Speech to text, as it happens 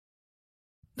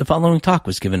The following talk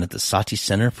was given at the Sati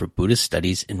Center for Buddhist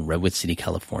Studies in Redwood City,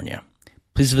 California.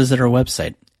 Please visit our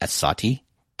website at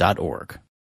sati.org.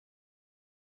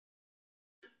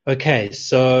 Okay,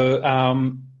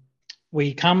 so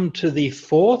we come to the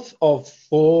fourth of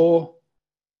four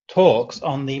talks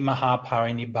on the Maha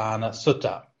Parinibbana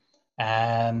Sutta.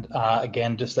 And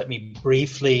again, just let me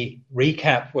briefly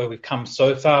recap where we've come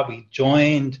so far. We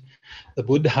joined the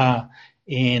Buddha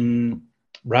in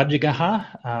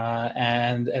Rajagaha,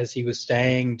 and as he was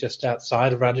staying just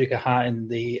outside of Rajagaha in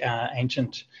the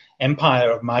ancient empire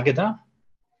of Magadha.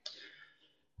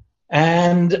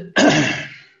 And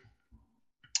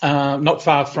not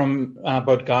far from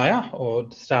Bodh Gaya, or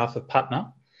south of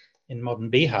Patna in modern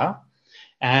Bihar.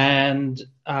 And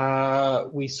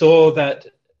we saw that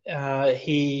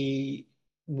he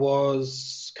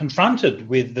was confronted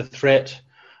with the threat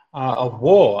of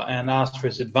war and asked for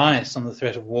his advice on the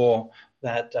threat of war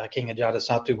that King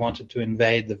Ajatasattu wanted to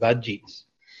invade the Vajjis.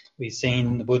 We've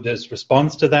seen the Buddha's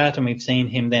response to that, and we've seen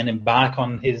him then embark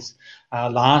on his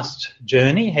last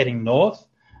journey, heading north,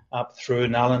 up through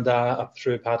Nalanda, up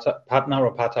through Patna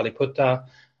or Pataliputta,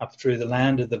 up through the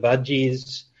land of the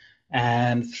Vajjis,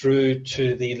 and through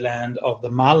to the land of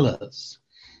the Mallas.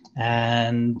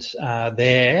 And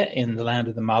there, in the land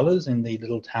of the Mallas, in the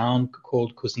little town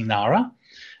called Kusinara,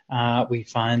 we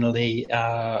finally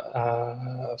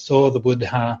saw the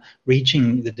Buddha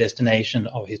reaching the destination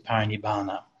of his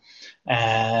parinibbana.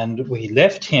 And we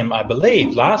left him, I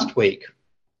believe, last week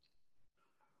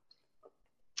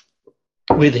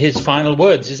with his final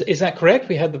words. Is that correct?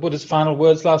 We had the Buddha's final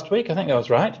words last week? I think that was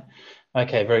right.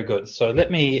 Okay, very good. So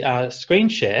let me screen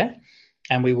share,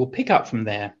 and we will pick up from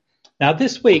there. Now,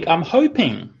 this week, I'm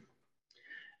hoping,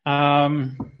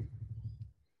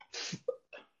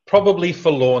 probably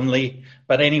forlornly,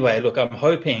 but anyway, look, I'm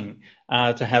hoping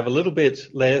to have a little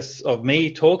bit less of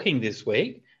me talking this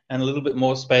week and a little bit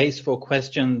more space for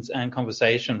questions and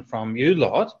conversation from you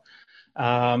lot.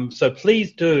 So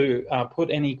please do put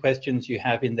any questions you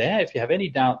have in there. If you have any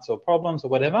doubts or problems or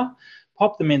whatever,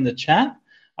 pop them in the chat.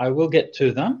 I will get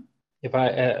to them if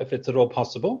it's at all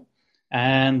possible.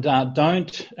 And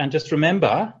just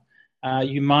remember,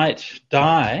 you might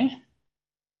die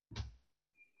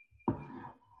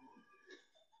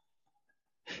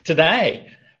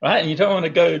today, right? And you don't want to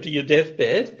go to your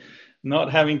deathbed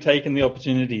not having taken the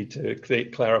opportunity to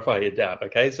clarify your doubt,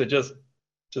 okay? So just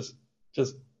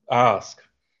ask.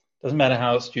 Doesn't matter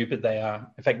how stupid they are.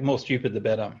 In fact, more stupid the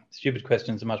better. Stupid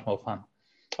questions are much more fun.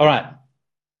 All right.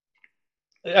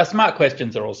 Smart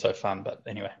questions are also fun, but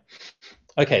anyway.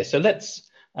 Okay, so let's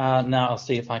now I'll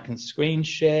see if I can screen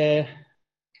share.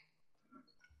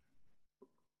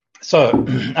 So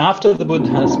after the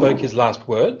Buddha spoke his last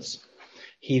words,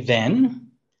 he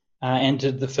then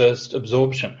entered the first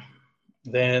absorption,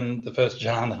 then the first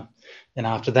jhana. Then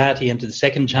after that, he entered the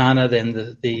second jhana,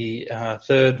 then the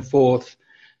third, fourth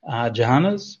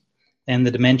jhanas, then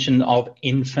the dimension of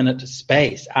infinite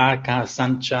space,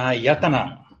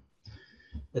 akasanchayatana,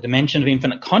 the dimension of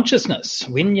infinite consciousness,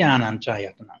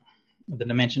 vinyananchayatana, the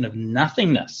dimension of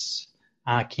nothingness,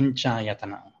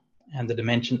 akinchayatana, and the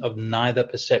dimension of neither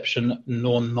perception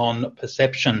nor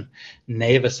non-perception,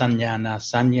 neva sanyana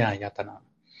sanyayatana.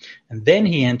 And then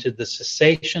he entered the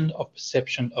cessation of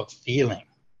perception of feeling.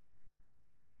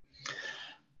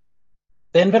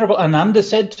 Then Venerable Ananda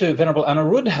said to Venerable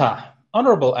Anuruddha,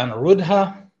 Honorable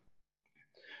Anuruddha,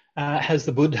 has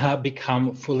the Buddha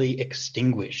become fully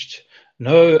extinguished?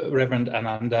 No, Reverend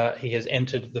Ananda, he has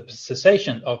entered the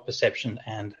cessation of perception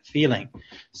and feeling.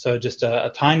 So just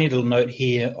a tiny little note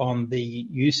here on the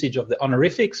usage of the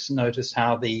honorifics. Notice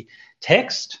how the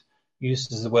text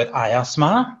uses the word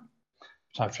ayasma,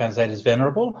 which I've translated as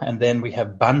venerable, and then we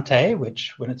have bante,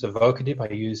 which when it's evocative I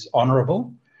use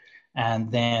honorable,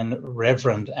 and then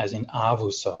reverend as in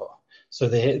avuso. So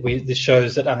this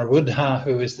shows that Anuruddha,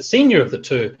 who is the senior of the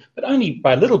two, but only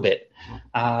by a little bit,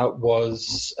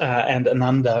 and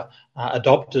Ananda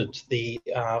adopted the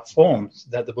forms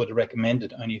that the Buddha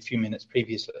recommended only a few minutes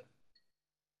previously.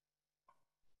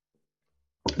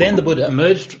 Then the Buddha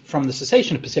emerged from the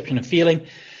cessation of perception and feeling,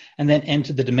 and then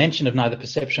entered the dimension of neither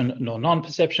perception nor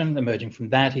non-perception. Emerging from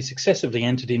that, he successively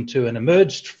entered into and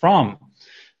emerged from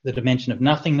the dimension of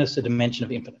nothingness, the dimension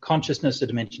of infinite consciousness, the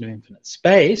dimension of infinite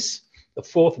space, the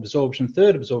fourth absorption,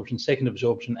 third absorption, second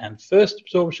absorption, and first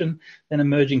absorption. Then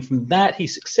emerging from that, he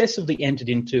successively entered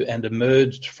into and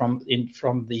emerged from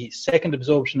the second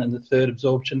absorption and the third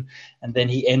absorption, and then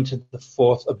he entered the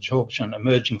fourth absorption.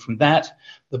 Emerging from that,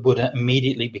 the Buddha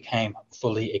immediately became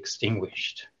fully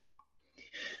extinguished.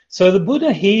 So the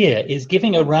Buddha here is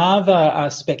giving a rather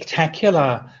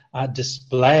spectacular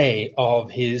display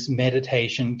of his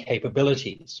meditation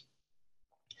capabilities.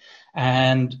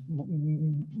 And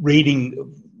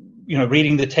reading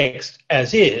the text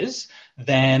as is,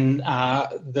 then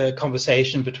the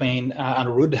conversation between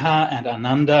Anuruddha and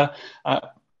Ananda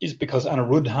is because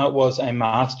Anuruddha was a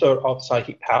master of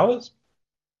psychic powers.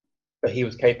 So he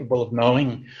was capable of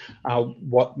knowing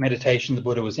what meditation the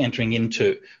Buddha was entering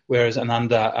into, whereas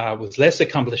Ananda was less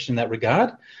accomplished in that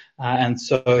regard. And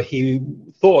so he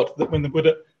thought that when the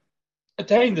Buddha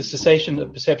attained the cessation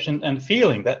of perception and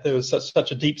feeling, that there was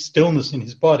such a deep stillness in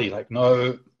his body, like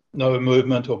no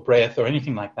movement or breath or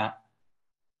anything like that.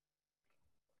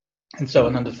 And so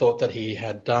Ananda thought that he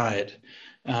had died.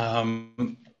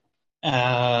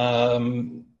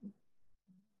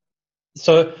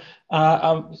 So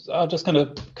I'm just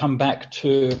going to come back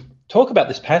to talk about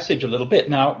this passage a little bit.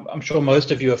 Now, I'm sure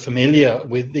most of you are familiar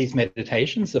with these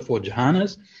meditations, the 4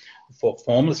 jhanas, the 4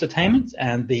 formless attainments,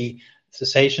 and the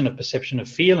cessation of perception of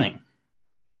feeling.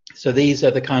 So these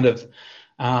are the kind of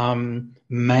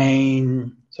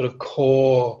main sort of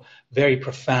core, very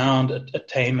profound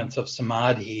attainments of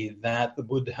samadhi that the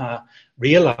Buddha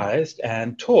realized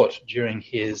and taught during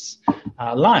his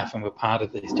life, and were part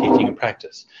of his teaching and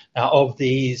practice. Now, of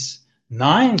these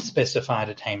 9 specified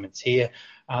attainments here,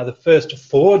 the first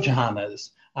 4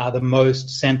 jhanas are the most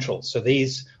central. So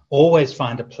these always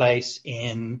find a place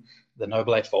in the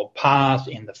Noble Eightfold Path,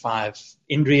 in the 5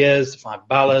 indriyas, the 5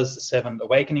 balas, the 7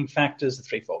 awakening factors, the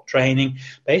threefold training.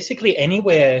 Basically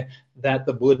anywhere that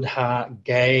the Buddha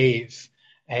gave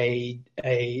a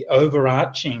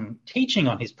overarching teaching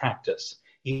on his practice,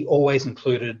 he always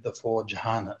included the 4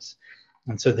 jhanas.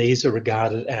 And so these are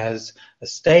regarded as a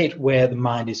state where the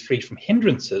mind is free from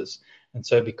hindrances. And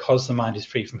so because the mind is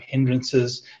free from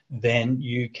hindrances, then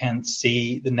you can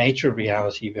see the nature of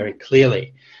reality very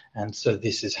clearly. And so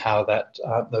this is how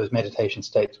those meditation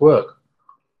states work.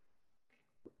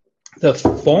 The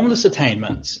formless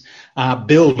attainments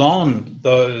build on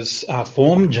those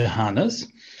form jhanas,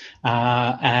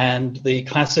 and the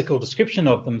classical description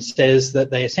of them says that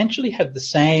they essentially have the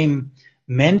same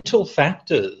mental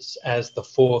factors as the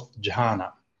 4th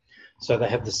jhana. So they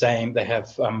have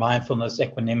mindfulness,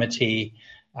 equanimity,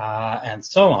 and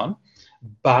so on.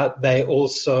 But they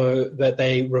also, but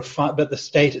the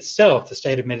state itself, the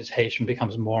state of meditation,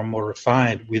 becomes more and more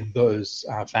refined with those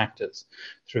factors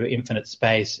through infinite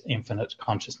space, infinite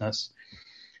consciousness.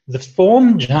 The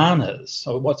form jhanas,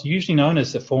 or what's usually known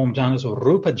as the form jhanas or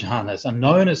rupa jhanas, are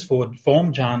known as form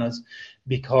jhanas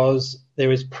because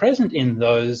there is present in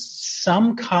those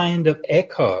some kind of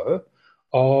echo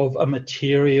of a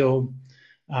material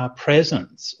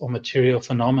presence or material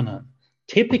phenomenon.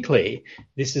 Typically,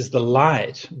 this is the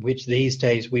light, which these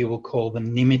days we will call the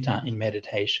nimitta in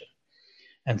meditation.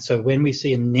 And so when we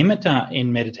see a nimitta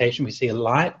in meditation, we see a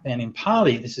light, and in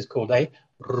Pali, this is called a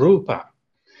rupa.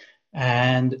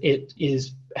 And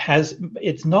it's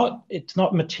not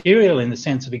material in the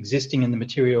sense of existing in the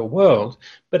material world,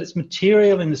 but it's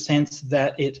material in the sense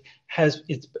that it's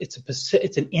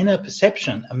an inner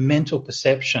perception, a mental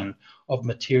perception of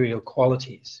material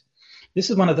qualities. This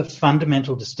is one of the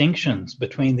fundamental distinctions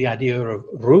between the idea of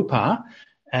rupa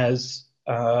as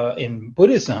in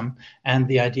Buddhism and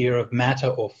the idea of matter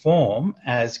or form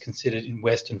as considered in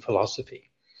Western philosophy.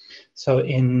 So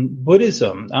in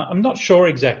Buddhism, I'm not sure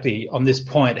exactly on this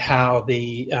point how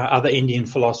the other Indian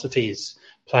philosophies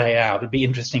play out. It'd be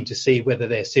interesting to see whether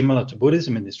they're similar to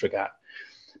Buddhism in this regard.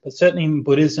 But certainly in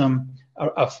Buddhism,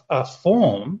 a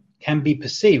form can be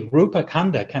perceived, rupa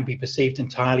khandha can be perceived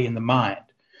entirely in the mind.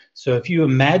 So if you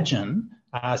imagine,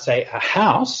 say, a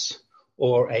house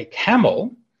or a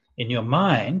camel in your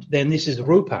mind, then this is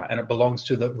rupa, and it belongs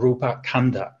to the rupa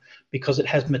khandha because it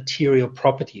has material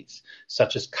properties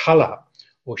such as color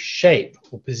or shape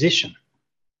or position.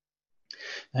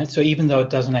 And so even though it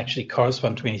doesn't actually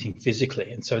correspond to anything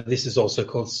physically, and so this is also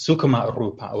called sukkhama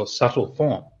rupa or subtle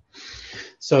form.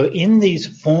 So in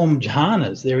these form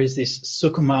jhanas, there is this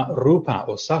sukkhama rupa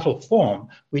or subtle form,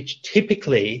 which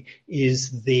typically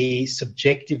is the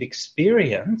subjective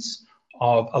experience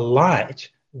of a light,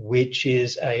 which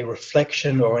is a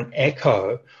reflection or an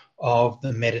echo of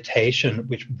the meditation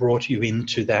which brought you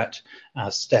into that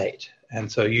state.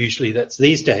 And so usually that's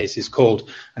these days is called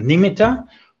a nimitta,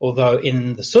 although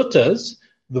in the suttas,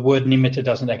 the word nimitta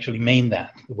doesn't actually mean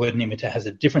that. The word nimitta has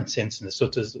a different sense in the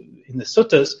suttas. In the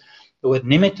suttas, the word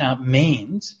nimitta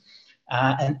means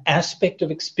an aspect of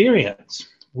experience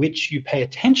which you pay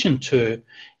attention to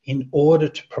in order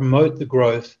to promote the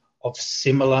growth of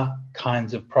similar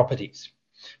kinds of properties.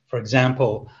 For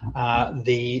example,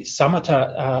 the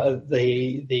samatha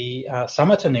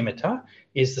nimitta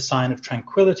is the sign of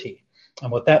tranquility.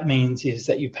 And what that means is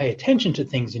that you pay attention to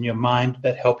things in your mind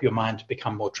that help your mind to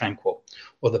become more tranquil.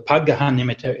 Or the paggaha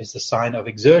nimitta is the sign of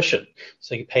exertion.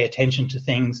 So you pay attention to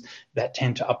things that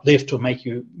tend to uplift or make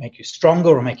you stronger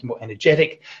or make you more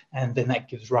energetic, and then that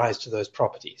gives rise to those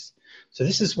properties. So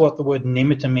this is what the word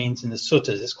nimitta means in the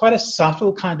suttas. It's quite a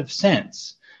subtle kind of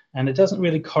sense, and it doesn't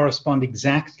really correspond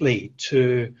exactly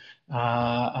to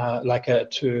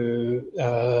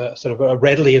sort of a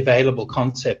readily available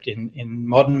concept in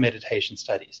modern meditation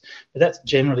studies. But that's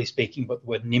generally speaking what the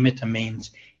word nimitta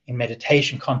means in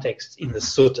meditation contexts in the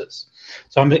suttas.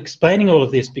 So I'm explaining all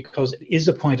of this because it is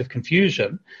a point of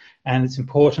confusion, and it's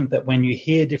important that when you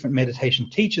hear different meditation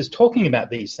teachers talking about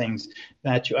these things,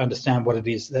 that you understand what it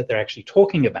is that they're actually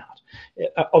talking about.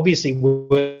 Obviously,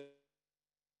 words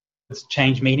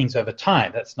change meanings over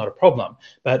time. That's not a problem.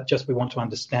 But just we want to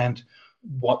understand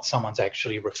what someone's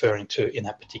actually referring to in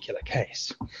that particular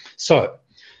case. So,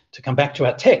 to come back to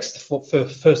our text, for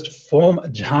first form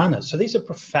jhanas. So these are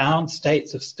profound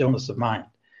states of stillness of mind.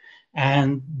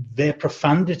 And their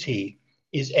profundity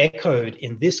is echoed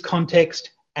in this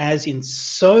context as in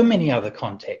so many other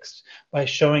contexts by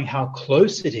showing how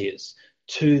close it is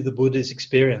to the Buddha's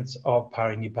experience of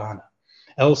parinibbana.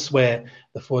 Elsewhere,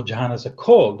 the four jhanas are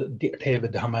called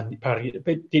Dirteva Dhamma Nibbana,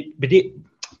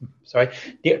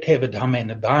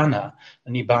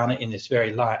 the Nibbana in this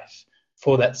very life,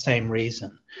 for that same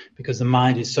reason, because the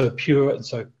mind is so pure and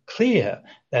so clear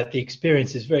that the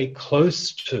experience is very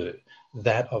close to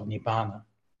that of Nibbana.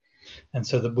 And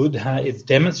so the Buddha is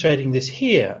demonstrating this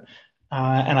here,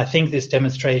 and I think this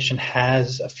demonstration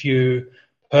has a few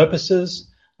purposes.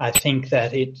 I think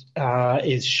that it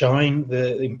is showing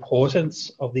the importance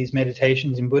of these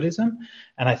meditations in Buddhism,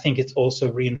 and I think it's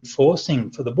also reinforcing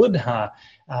for the Buddha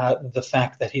the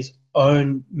fact that his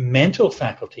own mental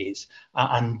faculties are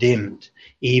undimmed,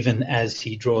 even as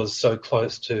he draws so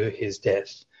close to his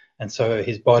death. And so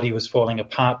his body was falling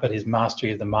apart, but his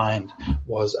mastery of the mind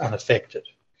was unaffected.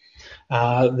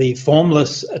 The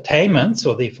formless attainments,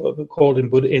 or called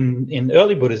in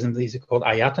early Buddhism, these are called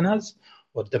ayatanas,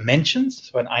 or dimensions.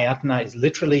 So an ayatana is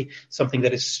literally something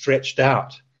that is stretched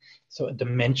out, so a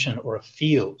dimension or a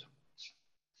field.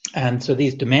 And so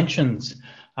these dimensions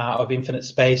of infinite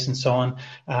space and so on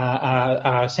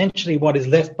are essentially what is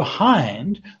left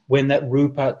behind when that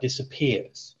rupa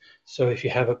disappears. So if you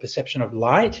have a perception of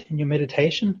light in your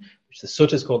meditation, which the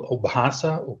sutta is called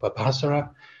upabhasara,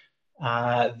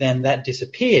 then that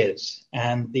disappears,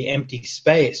 and the empty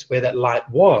space where that light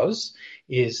was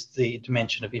is the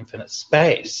dimension of infinite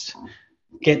space.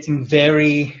 Getting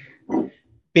very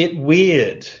bit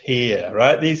weird here,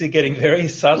 right? These are getting very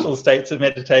subtle states of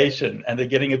meditation, and they're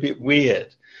getting a bit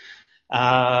weird.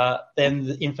 Then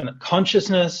the infinite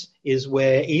consciousness is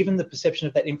where even the perception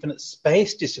of that infinite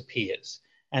space disappears,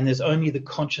 and there's only the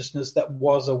consciousness that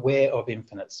was aware of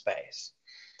infinite space.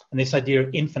 And this idea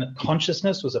of infinite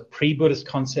consciousness was a pre-Buddhist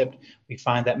concept. We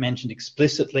find that mentioned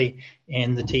explicitly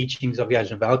in the teachings of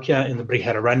Yajnavalkya in the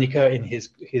Brihadaranyaka in his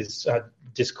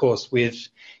discourse with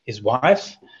his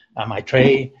wife,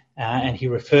 Maitreyi, and he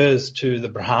refers to the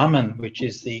Brahman, which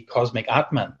is the cosmic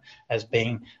Atman, as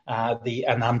being the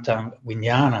Anantam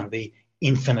Vijnanam, the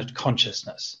infinite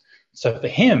consciousness. So for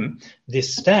him,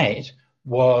 this state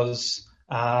was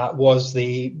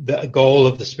the goal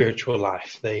of the spiritual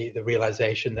life, the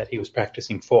realization that he was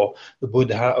practicing for. The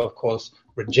Buddha, of course,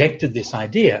 rejected this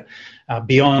idea.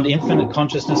 Beyond infinite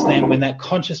consciousness, then, when that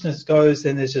consciousness goes,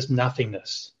 then there's just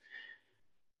nothingness.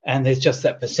 And there's just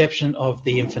that perception of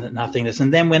the infinite nothingness.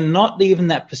 And then when not even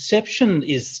that perception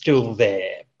is still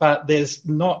there, but there's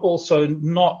not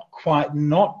quite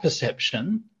not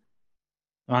perception,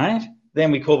 right? Then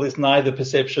we call this neither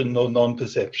perception nor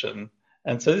non-perception.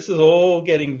 And so this is all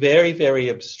getting very, very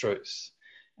abstruse.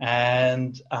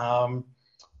 And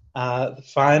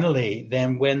finally,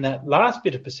 then when that last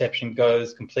bit of perception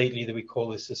goes completely, that we call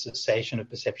this the cessation of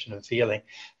perception and feeling.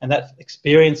 And that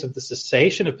experience of the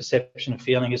cessation of perception and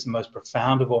feeling is the most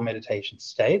profound of all meditation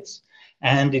states.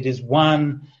 And it is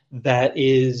one that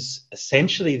is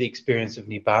essentially the experience of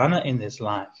Nibbana in this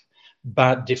life,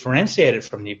 but differentiated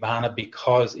from Nibbana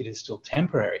because it is still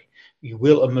temporary. You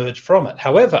will emerge from it.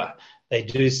 However, they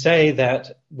do say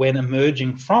that when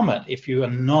emerging from it, if you are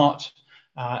not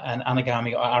an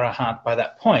anagami or arahant by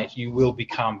that point, you will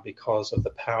become because of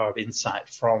the power of insight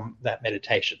from that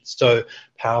meditation. So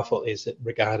powerful is it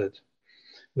regarded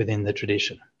within the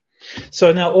tradition.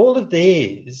 So now all of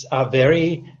these are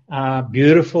very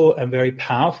beautiful and very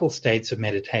powerful states of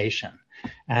meditation.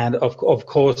 And of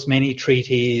course, many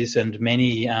treaties and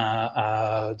many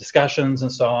discussions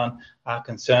and so on are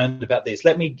concerned about this.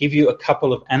 Let me give you a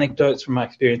couple of anecdotes from my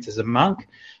experience as a monk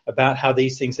about how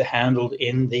these things are handled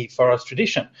in the forest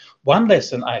tradition. One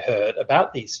lesson I heard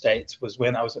about these states was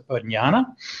when I was at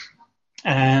Bodhinyana,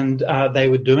 and they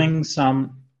were doing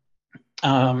some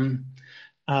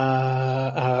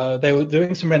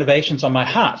renovations on my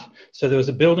hut. So there was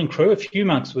a building crew, a few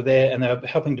monks were there, and they were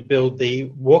helping to build the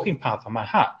walking path on my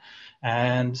hut.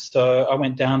 And so I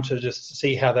went down to just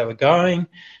see how they were going,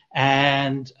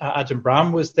 and Ajahn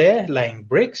Brahm was there laying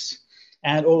bricks,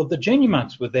 and all of the junior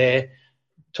monks were there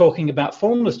talking about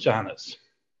formless jhanas.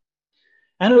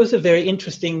 And it was a very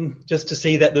interesting just to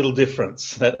see that little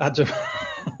difference, that Ajahn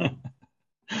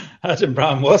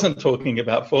Brahm wasn't talking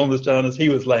about formless jhanas, he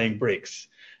was laying bricks.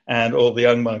 And all the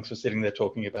young monks were sitting there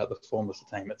talking about the formless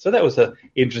attainment. So that was an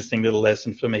interesting little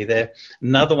lesson for me there.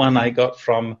 Another one I got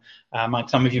from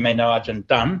some of you may know Ajahn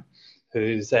Dunn,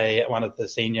 who's one of the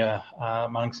senior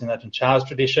monks in Ajahn Chah's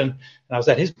tradition. And I was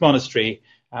at his monastery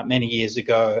many years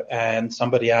ago, and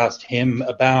somebody asked him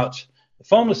about the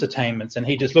formless attainments, and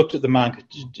he just looked at the monk,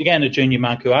 again a junior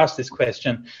monk who asked this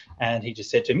question, and he just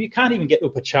said to him, "You can't even get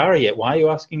upachara yet. Why are you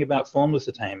asking about formless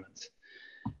attainments?"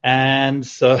 And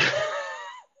so...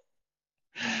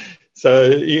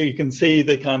 So you can see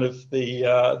the kind of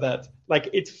that, like,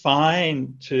 it's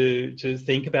fine to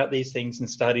think about these things and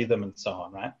study them and so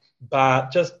on, right?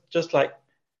 But just like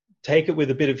take it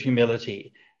with a bit of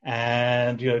humility,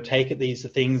 and take it these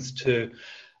things to.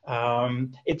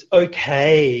 It's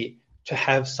okay to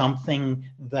have something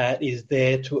that is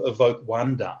there to evoke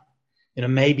wonder.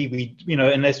 Maybe we,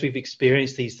 unless we've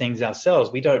experienced these things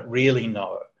ourselves, we don't really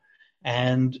know.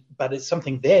 But it's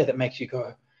something there that makes you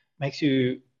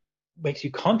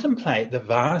contemplate the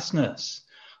vastness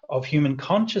of human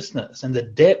consciousness and the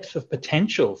depth of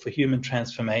potential for human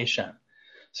transformation.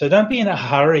 So don't be in a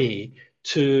hurry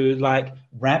to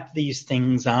wrap these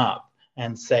things up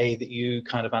and say that you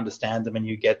kind of understand them and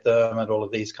you get them and all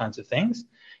of these kinds of things.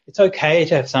 It's okay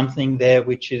to have something there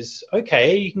which is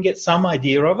okay. You can get some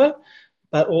idea of it,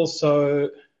 but also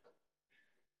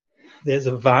there's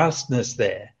a vastness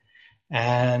there.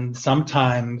 And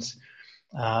sometimes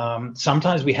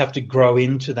we have to grow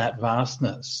into that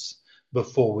vastness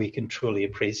before we can truly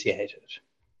appreciate it.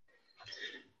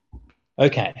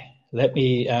 Okay, let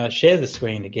me share the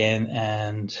screen again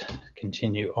and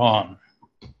continue on.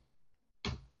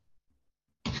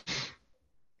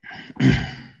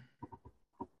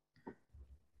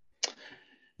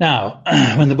 Now,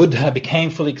 when the Buddha became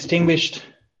fully extinguished,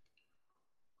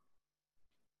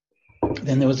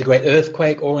 then there was a great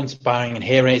earthquake, awe-inspiring and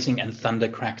hair-raising, and thunder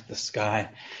cracked the sky.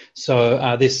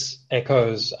 So this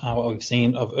echoes what we've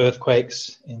seen of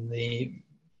earthquakes in the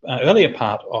earlier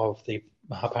part of the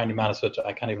Maha Parinibba Sutta.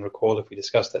 I can't even recall if we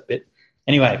discussed that bit.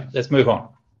 Anyway, let's move on.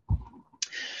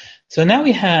 So now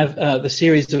we have the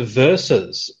series of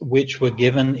verses which were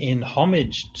given in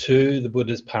homage to the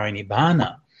Buddha's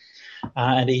Parinibbana.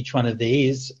 And each one of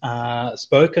these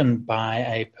spoken by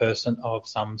a person of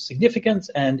some significance,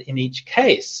 and in each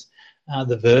case,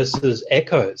 the verses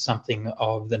echo something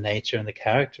of the nature and the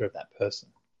character of that person.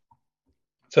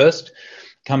 First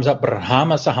comes up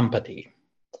Brahma Sahampati.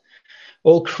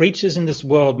 All creatures in this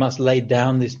world must lay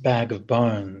down this bag of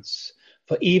bones,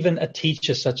 for even a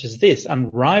teacher such as this,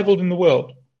 unrivaled in the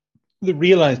world, the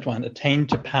realized one, attained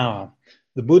to power.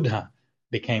 The Buddha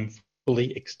became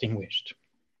fully extinguished.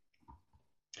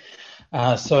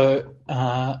 Just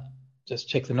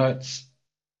check the notes.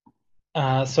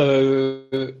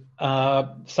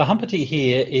 Sahampati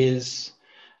here is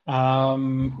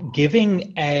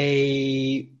giving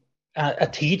a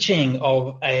teaching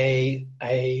of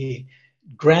a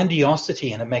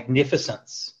grandiosity and a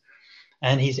magnificence,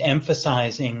 and he's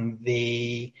emphasizing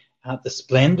the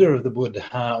splendor of the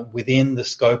Buddha within the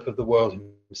scope of the world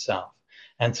himself,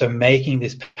 and so making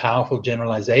this powerful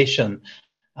generalization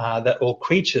that all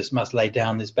creatures must lay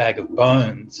down this bag of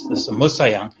bones, the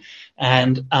samusayang.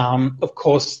 And, of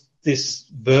course, this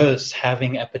verse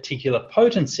having a particular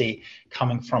potency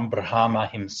coming from Brahma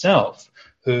himself,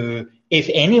 who, if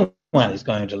anyone is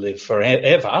going to live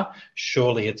forever,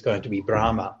 surely it's going to be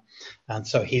Brahma. And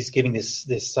so he's giving this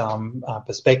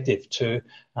perspective to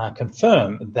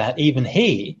confirm that even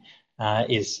he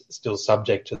is still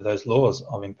subject to those laws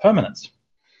of impermanence.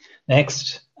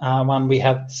 Next one, we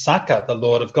have Sakka, the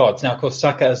Lord of Gods. Now, of course,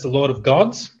 Sakka as the Lord of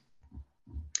Gods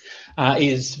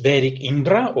is Vedic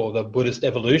Indra, or the Buddhist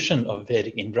evolution of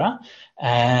Vedic Indra.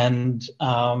 And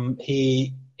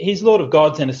he's Lord of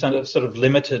Gods in a sort of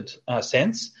limited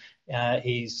sense.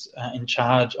 He's in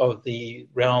charge of the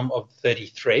realm of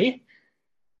 33.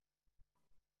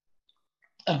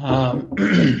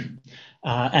 And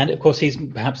of course, he's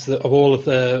perhaps of all of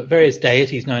the various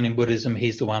deities known in Buddhism,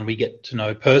 he's the one we get to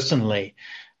know personally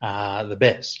the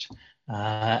best.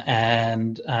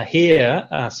 Here,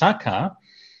 Sakka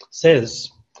says,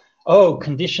 "Oh,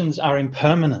 conditions are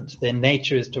impermanent. Their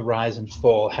nature is to rise and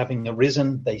fall. Having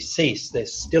arisen, they cease. Their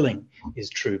stilling is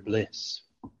true bliss."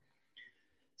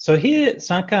 So here,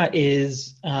 Sakka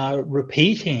is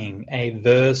repeating a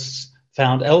verse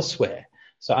found elsewhere.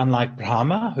 So unlike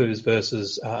Brahma, whose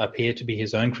verses appear to be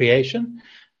his own creation,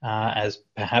 as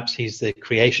perhaps he's the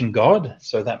creation god,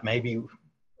 so that may be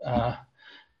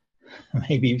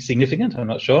significant, I'm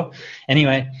not sure.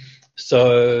 Anyway,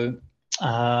 so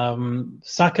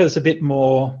Sakka's a bit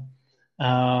more,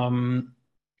 how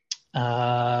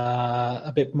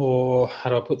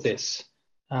do I put this?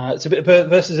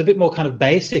 Verse is a bit more kind of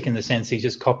basic in the sense he's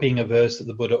just copying a verse that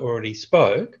the Buddha already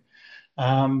spoke,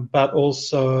 but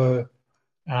also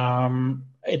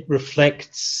it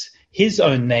reflects his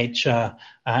own nature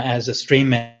as a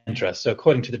stream enterer. So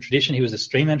according to the tradition, he was a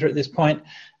stream enterer at this point,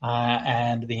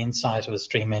 and the insight of a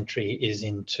stream entry is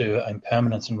into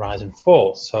impermanence and rise and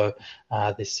fall. So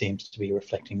this seems to be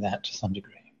reflecting that to some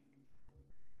degree.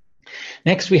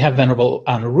 Next, we have Venerable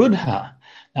Anuruddha.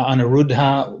 Now,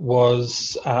 Anuruddha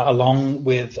was, along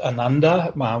with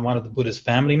Ananda, one of the Buddha's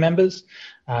family members,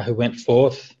 who went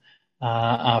forth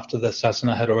after the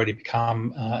sasana had already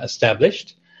become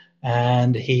established,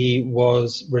 and he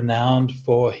was renowned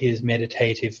for his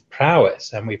meditative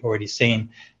prowess, and we've already seen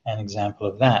an example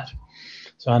of that.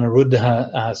 So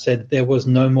Anuruddha said, "There was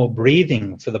no more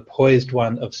breathing for the poised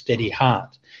one of steady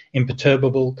heart.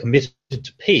 Imperturbable, committed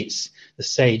to peace, the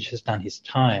sage has done his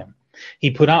time.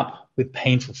 He put up with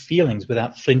painful feelings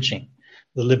without flinching.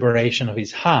 The liberation of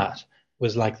his heart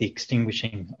was like the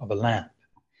extinguishing of a lamp."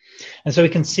 And so we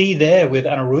can see there with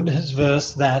Anuruddha's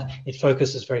verse that it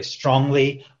focuses very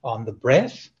strongly on the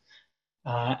breath,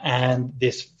 and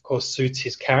this, of course, suits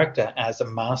his character as a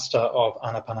master of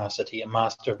anapanasati, a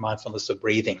master of mindfulness of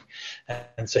breathing.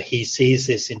 And so he sees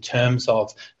this in terms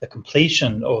of the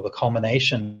completion or the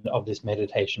culmination of this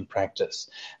meditation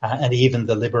practice, and even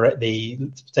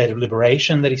the state of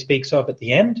liberation that he speaks of at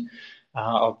the end.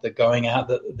 Of the going out,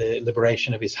 the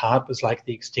liberation of his heart was like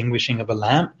the extinguishing of a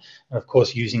lamp. And of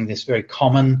course, using this very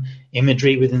common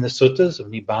imagery within the suttas of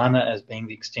nibbana as being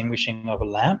the extinguishing of a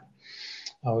lamp,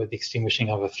 or the extinguishing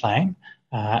of a flame.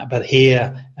 But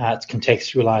here it's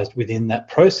contextualized within that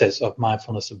process of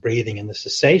mindfulness of breathing and the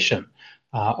cessation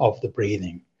of the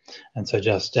breathing. And so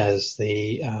just as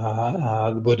the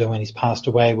Buddha, when he's passed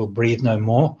away, will breathe no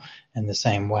more, in the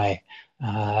same way,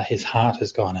 his heart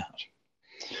has gone out.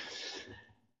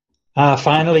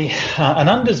 Finally,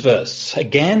 Ananda's verse,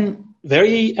 again,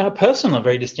 very personal,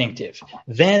 very distinctive.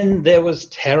 "Then there was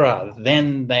terror.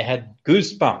 Then they had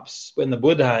goosebumps when the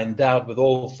Buddha, endowed with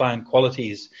all fine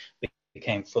qualities,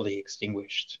 became fully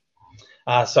extinguished."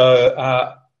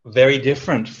 So very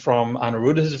different from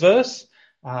Anuruddha's verse.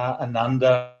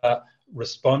 Ananda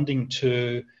responding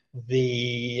to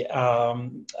the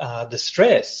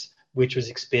distress which was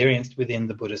experienced within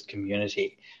the Buddhist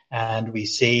community. And we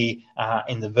see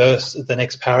in the verse, the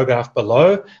next paragraph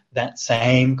below, that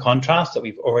same contrast that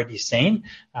we've already seen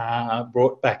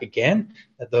brought back again,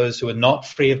 that those who are not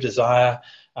free of desire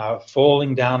are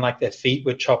falling down like their feet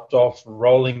were chopped off,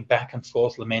 rolling back and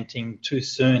forth, lamenting, "Too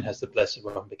soon has the Blessed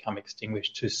One become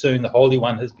extinguished. Too soon the Holy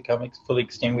One has become fully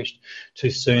extinguished. Too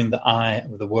soon the eye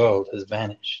of the world has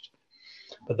vanished."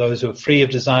 But those who are free of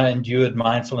desire endured,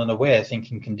 mindful and aware,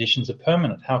 thinking conditions are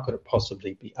permanent. How could it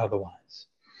possibly be otherwise?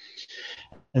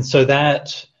 And so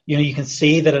that, you can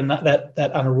see that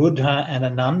Anuruddha and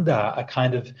Ananda are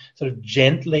kind of sort of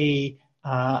gently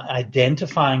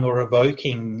identifying or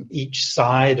evoking each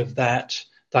side of that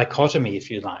dichotomy, if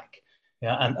you like.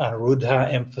 And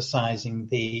Anuruddha emphasizing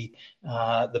the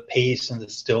peace and the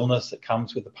stillness that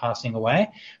comes with the passing away,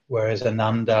 whereas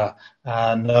Ananda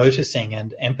noticing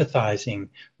and empathizing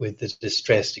with the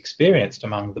distress experienced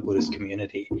among the Buddhist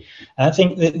community. And I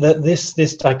think that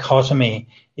this dichotomy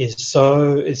is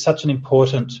such an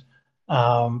important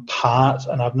part,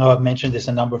 and I know I've mentioned this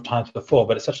a number of times before,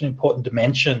 but it's such an important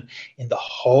dimension in the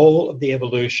whole of the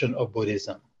evolution of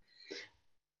Buddhism.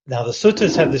 Now, the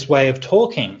suttas have this way of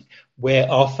talking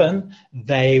where often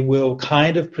they will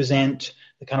kind of present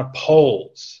the kind of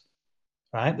poles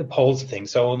right? The poles of things.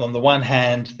 So on the one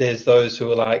hand, there's those who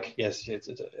are like, yes,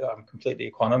 I'm completely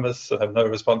equanimous, I have no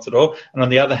response at all. And on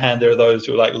the other hand, there are those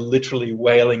who are like literally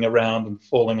wailing around and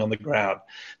falling on the ground.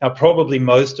 Now, probably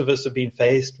most of us have been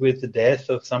faced with the death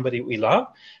of somebody we love,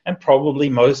 and probably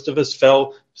most of us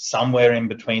fell somewhere in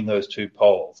between those two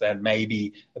poles, and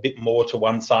maybe a bit more to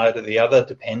one side or the other,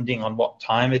 depending on what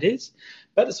time it is.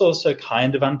 But it's also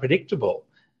kind of unpredictable,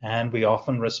 and we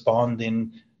often respond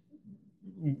in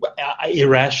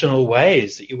irrational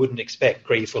ways that you wouldn't expect.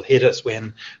 Grief will hit us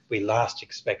when we last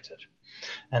expect it.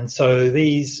 And so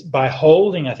by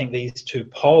holding, I think, these two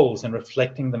poles and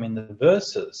reflecting them in the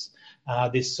verses,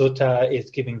 this sutta is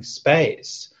giving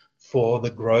space for the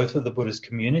growth of the Buddhist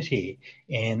community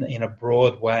in a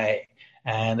broad way,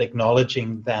 and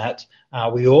acknowledging that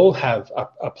we all have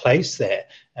a place there,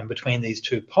 and between these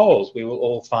two poles we will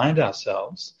all find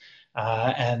ourselves,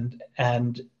 and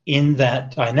in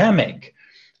that dynamic,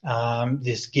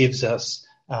 this gives us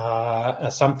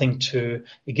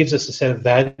it gives us a set of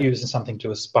values and something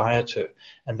to aspire to.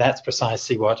 And that's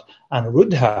precisely what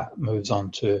Anuruddha moves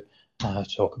on to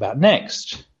talk about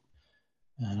next.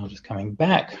 And I'm just coming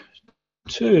back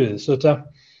to the sutta.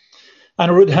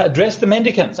 Anuruddha addressed the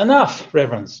mendicants. Enough,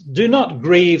 reverends. Do not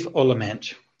grieve or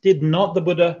lament. Did not the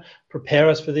Buddha prepare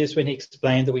us for this when he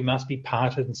explained that we must be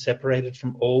parted and separated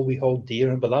from all we hold dear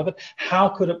and beloved? How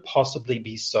could it possibly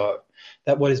be so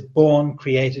that what is born,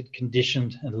 created,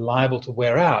 conditioned, and liable to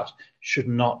wear out should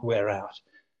not wear out?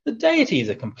 The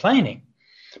deities are complaining.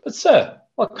 But, sir,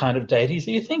 what kind of deities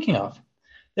are you thinking of?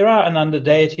 There are Ananda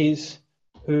deities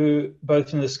who,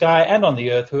 both in the sky and on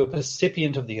the earth, who are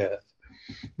percipient of the earth.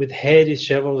 With head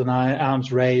disheveled and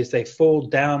arms raised, they fall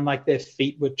down like their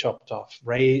feet were chopped off,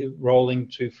 rolling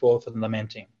to forth and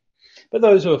lamenting. But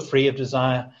those who are free of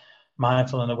desire,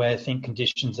 mindful and aware, think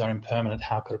conditions are impermanent.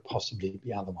 How could it possibly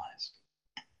be otherwise?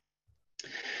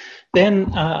 Then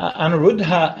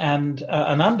Anuruddha and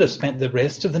Ananda spent the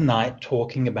rest of the night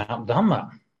talking about Dhamma.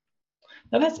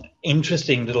 Now that's an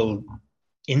interesting little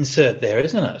insert there,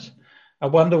 isn't it? I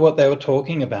wonder what they were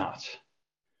talking about.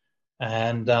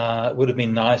 And it would have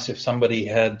been nice if somebody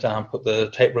had put the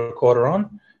tape recorder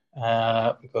on,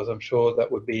 because I'm sure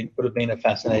that would have been a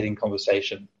fascinating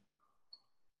conversation.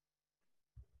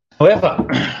 However,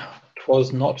 it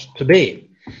was not to be.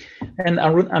 And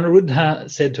Anuruddha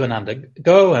said to Ananda,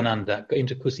 "Go, Ananda, go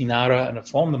into Kusinara and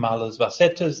inform the Mallas,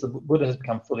 Vasettas, the Buddha has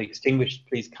become fully extinguished.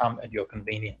 Please come at your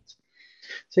convenience."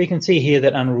 So you can see here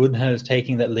that Anuruddha is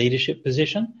taking that leadership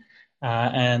position,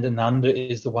 and Ananda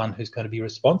is the one who's going to be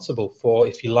responsible for,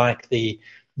 if you like, the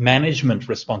management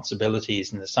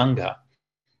responsibilities in the Sangha.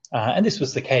 And this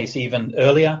was the case even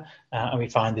earlier, and we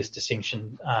find this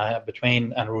distinction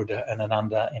between Anuruddha and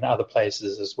Ananda in other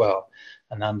places as well.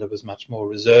 Ananda was much more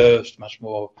reserved, much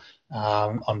more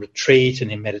on retreat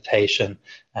and in meditation,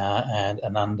 and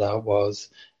Ananda was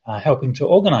helping to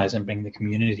organize and bring the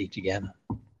community together.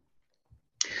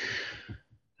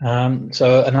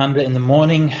 So Ananda in the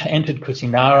morning entered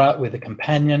Kusinara with a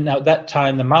companion. Now at that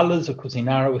time the Mallas of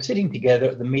Kusinara were sitting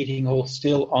together at the meeting hall,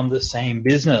 still on the same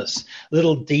business.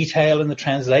 Little detail in the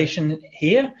translation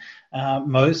here.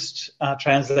 Most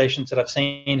translations that I've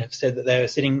seen have said that they were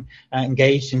sitting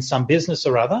engaged in some business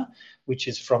or other, which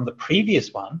is from the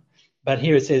previous one. But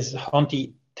here it says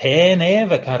Honti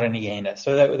Teneva Karaniyena.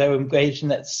 So they were engaged in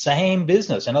that same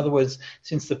business. In other words,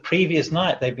 since the previous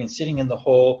night, they've been sitting in the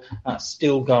hall,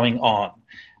 still going on.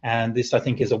 And this, I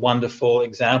think, is a wonderful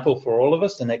example for all of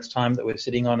us. The next time that we're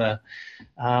sitting on a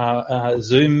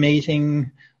Zoom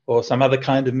meeting or some other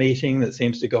kind of meeting that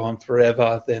seems to go on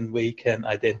forever, then we can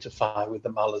identify with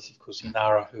the Mallas of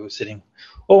Kusinara who were sitting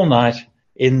all night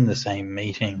in the same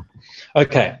meeting.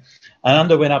 Okay.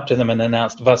 Ananda went up to them and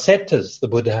announced, "Vasettas, the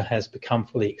Buddha has become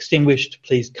fully extinguished.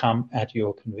 Please come at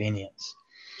your convenience."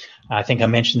 I think I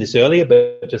mentioned this earlier,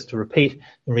 but just to repeat,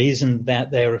 the reason that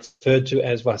they are referred to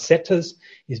as Vasettas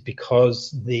is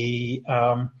because the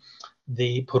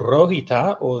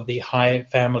Purohita, or the high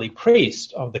family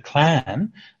priest of the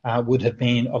clan, would have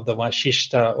been of the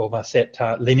Vashishta or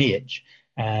Vasetta lineage.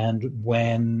 And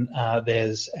when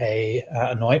there's a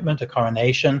anointment, a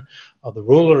coronation of the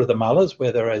ruler of the Mallas,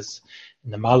 whether as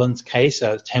in the Mallan's case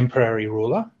a temporary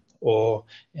ruler or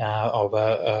of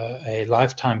a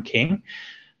lifetime king,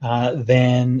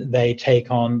 then they take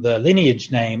on the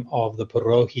lineage name of the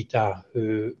Purohita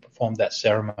who performed that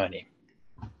ceremony.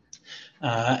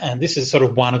 And this is sort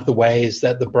of one of the ways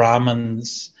that the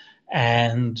Brahmins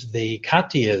and the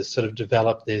Khattiyas sort of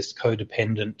develop this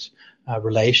codependent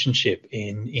relationship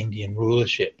in Indian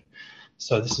rulership.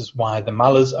 So this is why the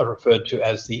Mallas are referred to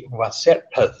as the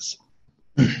Vasettas.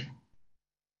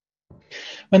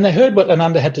 When they heard what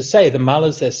Ananda had to say, the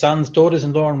Mallas, their sons,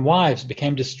 daughters-in-law and wives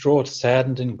became distraught,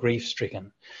 saddened and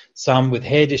grief-stricken. Some, with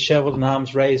hair disheveled and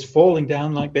arms raised, falling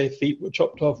down like their feet were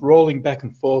chopped off, rolling back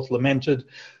and forth, lamented,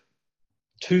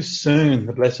 "Too soon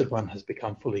the Blessed One has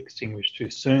become fully extinguished. Too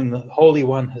soon the Holy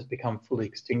One has become fully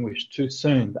extinguished. Too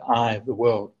soon the eye of the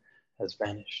world has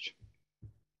vanished."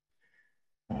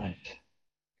 Right.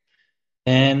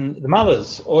 And the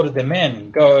Mallas ordered their men,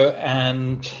 go,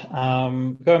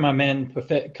 my men,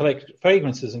 collect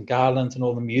fragrances and garlands and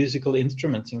all the musical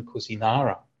instruments in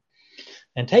Kusinara.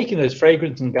 And taking those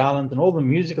fragrances and garlands and all the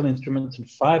musical instruments and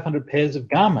 500 pairs of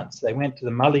garments, they went to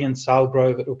the Malayan Sal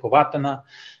Grove at Upavatana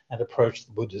and approached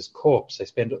the Buddha's corpse. They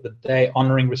spent the day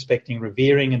honoring, respecting,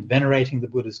 revering, and venerating the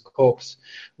Buddha's corpse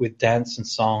with dance and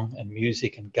song and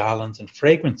music and garlands and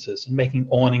fragrances, and making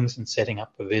awnings and setting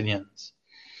up pavilions.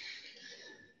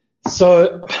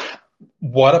 So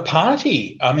what a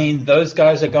party. I mean, those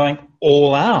guys are going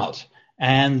all out,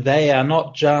 and they are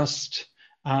not just,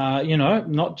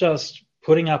 not just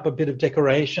putting up a bit of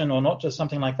decoration or not just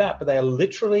something like that, but they are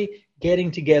literally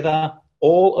getting together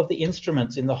all of the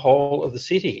instruments in the whole of the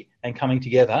city and coming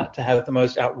together to have the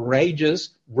most outrageous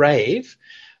rave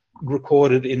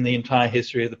recorded in the entire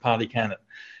history of the Pali Canon.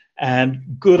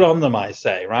 And good on them, I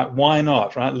say, right? Why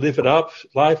not, right? Live it up.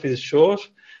 Life is short.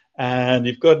 And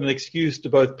you've got an excuse to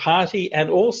both party and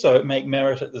also make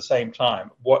merit at the same time.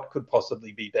 What could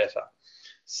possibly be better?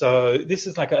 So this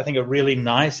is I think, a really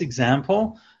nice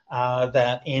example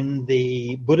that in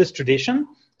the Buddhist tradition,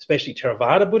 especially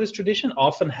Theravada Buddhist tradition,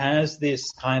 often has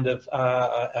this kind of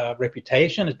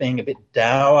reputation as being a bit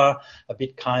dour, a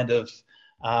bit kind of,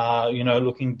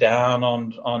 looking down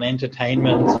on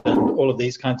entertainment and all of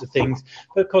these kinds of things.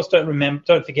 But of course, don't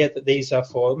forget that these are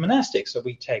for monastics, so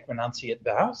we take renunciate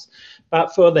vows.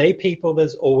 But for lay people,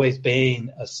 there's always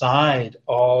been a side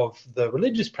of the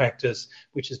religious practice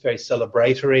which is very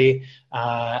celebratory.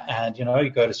 And you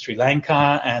go to Sri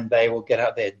Lanka, and they will get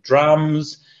out their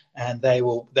drums, and they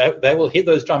will hit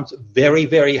those drums very,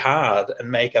 very hard and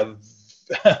make a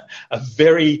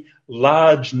very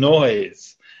large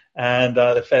noise. And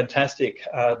the fantastic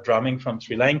drumming from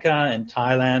Sri Lanka and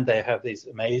Thailand, they have these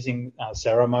amazing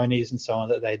ceremonies and so on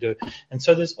that they do. And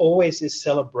so there's always this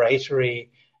celebratory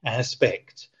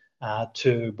aspect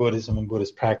to Buddhism and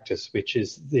Buddhist practice, which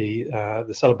is the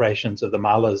celebrations of the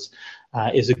Mallas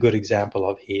is a good example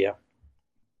of here.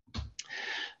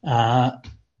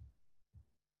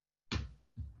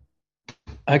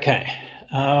 Okay.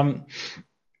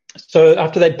 So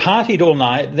after they'd partied all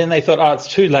night, then they thought, it's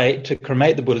too late to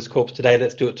cremate the Buddha's corpse today,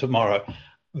 let's do it tomorrow.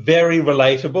 Very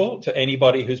relatable to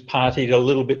anybody who's partied a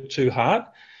little bit too hard.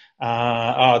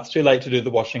 It's too late to do the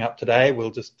washing up today,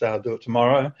 we'll just do it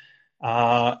tomorrow.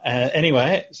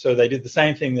 Anyway, so they did the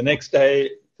same thing the next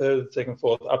day, third, second,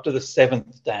 fourth, up to the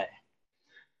seventh day.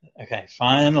 Okay,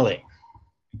 finally.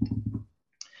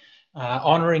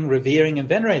 Honouring, revering and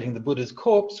venerating the Buddha's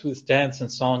corpse with dance and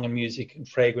song and music and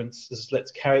fragrances,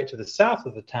 let's carry it to the south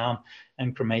of the town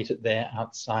and cremate it there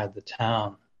outside the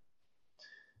town.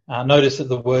 Notice that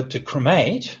the word to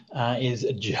cremate is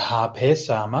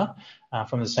jhapesama,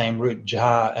 from the same root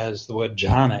jha as the word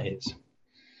jhana is.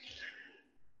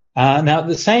 Now,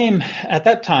 at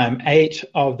that time, 8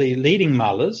 of the leading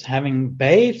Mallas, having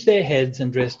bathed their heads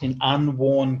and dressed in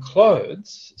unworn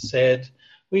clothes, said,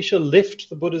 "We shall lift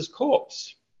the Buddha's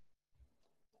corpse."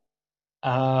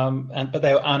 But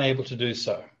they were unable to do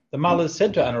so. The Mallas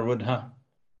said to Anuruddha,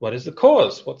 "What is the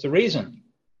cause? What's the reason?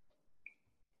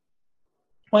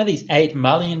 Why these 8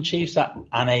 Malayan chiefs are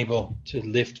unable to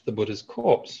lift the Buddha's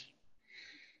corpse?"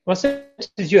 Well, I said,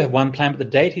 you have one plan, but the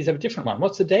deities have a different one.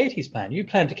 What's the deities' plan? You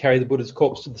plan to carry the Buddha's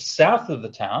corpse to the south of the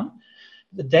town.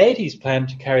 The deities plan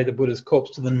to carry the Buddha's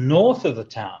corpse to the north of the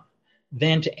town.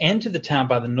 Then to enter the town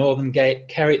by the northern gate,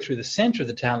 carry it through the center of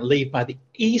the town, leave by the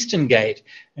eastern gate,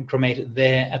 and cremate it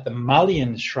there at the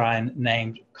Malayan shrine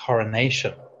named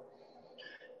Coronation.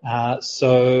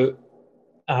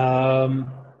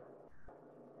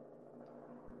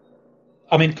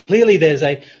 Clearly there's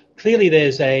a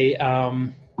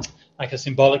like a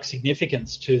symbolic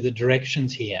significance to the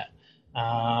directions here,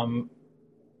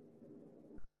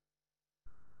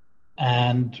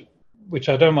 and which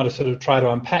I don't want to sort of try to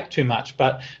unpack too much,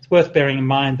 but it's worth bearing in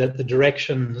mind that the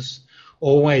directions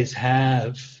always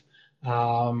have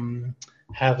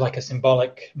like a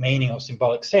symbolic meaning or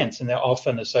symbolic sense, and they're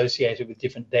often associated with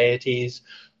different deities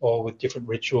or with different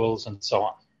rituals and so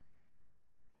on.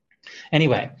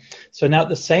 Anyway, so now at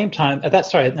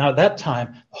that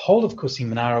time, the whole of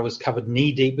Kusinara was covered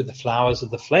knee-deep with the flowers of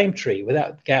the flame tree,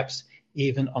 without gaps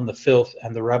even on the filth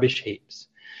and the rubbish heaps.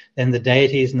 Then the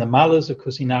deities and the Mallas of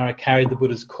Kusinara carried the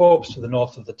Buddha's corpse to the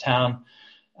north of the town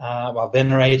while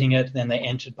venerating it. Then they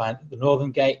entered by the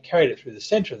northern gate, carried it through the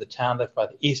center of the town, left by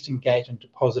the eastern gate, and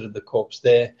deposited the corpse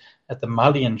there at the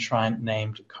Malian shrine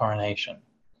named Coronation.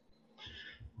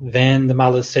 Then the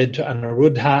Mallas said to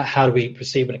Anuruddha, how do we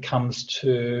proceed when it comes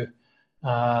to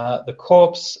the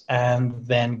corpse? And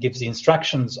then gives the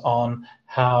instructions on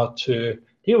how to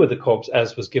deal with the corpse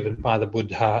as was given by the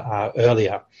Buddha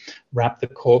earlier. Wrap the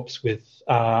corpse with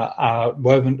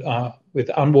unworn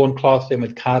cloth, then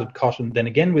with carded cotton, then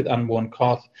again with unworn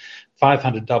cloth,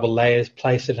 500 double layers,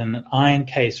 place it in an iron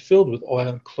case filled with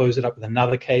oil, close it up with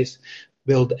another case,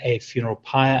 build a funeral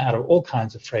pyre out of all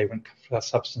kinds of fragrant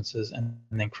substances, and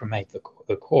then cremate the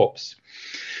corpse.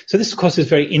 So this, of course, is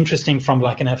very interesting from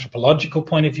like an anthropological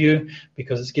point of view,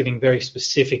 because it's giving very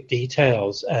specific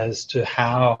details as to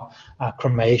how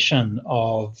cremation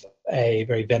of a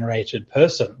very venerated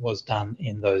person was done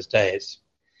in those days.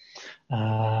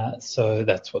 So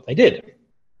that's what they did.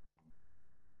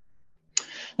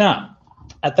 Now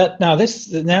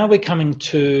we're coming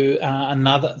to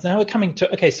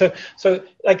so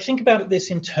like think about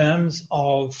this in terms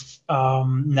of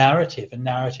narrative and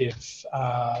narrative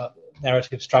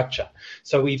structure.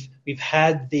 So we've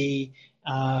had the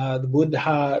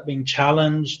Buddha being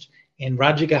challenged in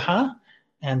Rajagaha,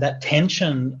 and that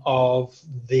tension of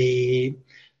the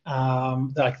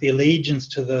allegiance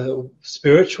to the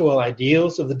spiritual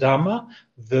ideals of the Dhamma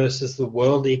versus the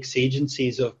worldly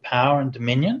exigencies of power and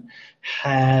dominion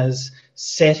has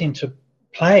set into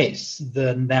place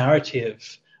the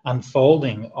narrative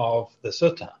unfolding of the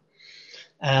sutta.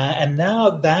 And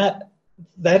now that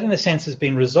in a sense has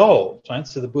been resolved, right?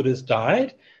 So the Buddha's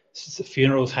died, the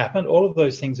funerals happened, all of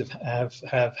those things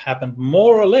have happened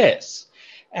more or less.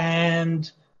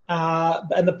 And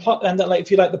the plot, and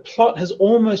if you like, the plot has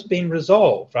almost been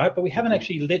resolved, right? But we haven't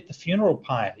actually lit the funeral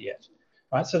pyre yet,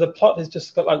 right? So the plot has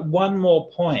just got like one more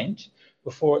point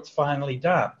before it's finally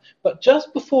done. But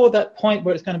just before that point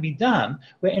where it's going to be done,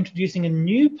 we're introducing a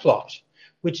new plot,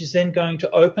 which is then going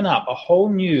to open up a whole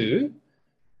new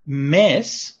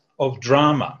mess of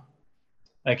drama,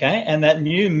 okay? And that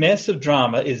new mess of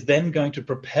drama is then going to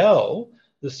propel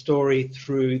the story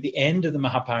through the end of the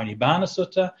Maha Parinibbana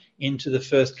Sutta into the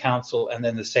first council and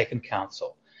then the second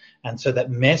council. And so that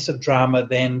mess of drama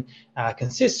then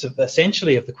consists of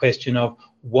essentially of the question of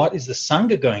what is the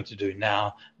Sangha going to do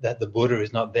now that the Buddha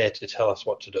is not there to tell us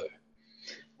what to do.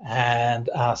 And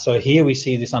so here we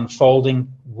see this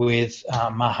unfolding with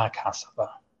Maha Kassapa.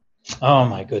 Oh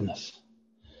my goodness.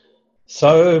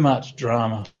 So much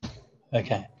drama.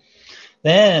 Okay.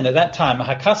 Then at that time,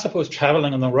 Maha Kassapa was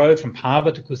traveling on the road from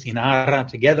Pava to Kusinara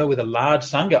together with a large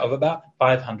Sangha of about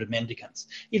 500 mendicants.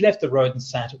 He left the road and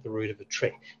sat at the root of a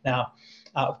tree. Now,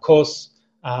 of course,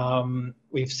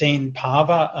 we've seen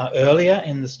Pava earlier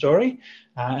in the story,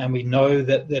 and we know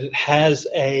that it has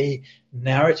a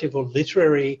narrative or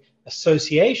literary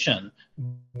association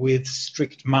with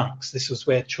strict monks. This was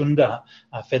where Chunda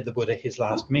fed the Buddha his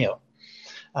last meal.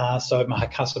 So Maha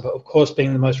Kassapa, of course,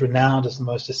 being the most renowned as the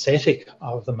most ascetic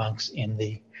of the monks in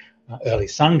the early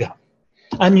Sangha.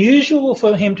 Unusual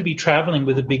for him to be traveling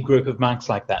with a big group of monks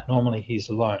like that. Normally he's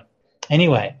alone.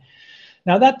 Anyway,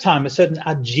 now at that time, a certain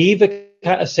Ajivaka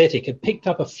ascetic had picked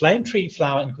up a flame tree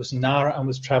flower in Kusinara and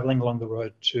was traveling along the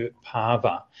road to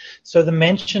Pava. So the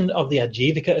mention of the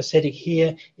Ajivaka ascetic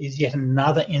here is yet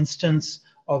another instance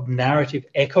of narrative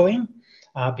echoing,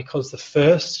 because the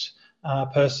first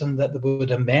person that the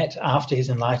Buddha met after his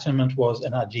enlightenment was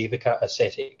an Ajivaka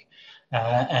ascetic,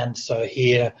 and so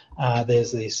here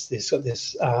there's these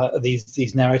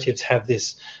narratives have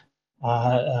this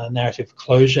narrative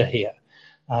closure here.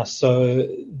 So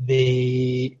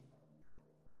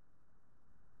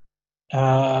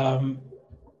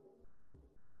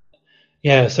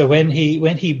when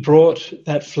he brought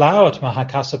that flower to Maha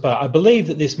Kassapa, I believe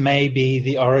that this may be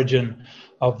the origin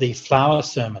of the flower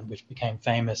sermon, which became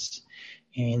famous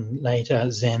in later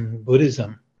Zen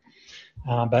Buddhism.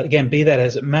 But again, be that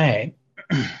as it may,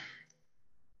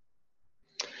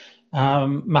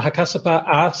 Maha Kassapa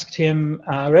asked him,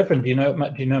 Reverend, do you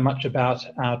know much about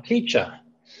our teacher?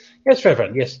 Yes,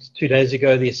 Reverend. Yes, 2 days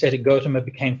ago the ascetic Gautama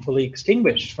became fully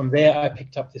extinguished. From there I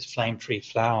picked up this flame tree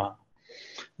flower.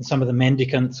 And some of the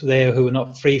mendicants there who were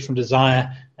not free from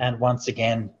desire, and once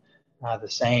again the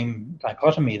same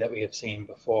dichotomy that we have seen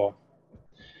before.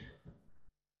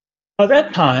 At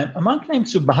that time, a monk named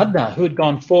Subhadda, who had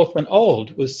gone forth when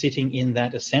old, was sitting in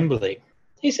that assembly.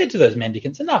 He said to those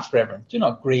mendicants, "Enough, Reverend, do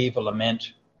not grieve or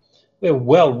lament. We are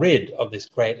well rid of this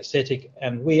great ascetic,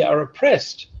 and we are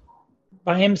oppressed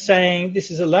by him saying,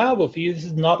 this is allowable for you, this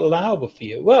is not allowable for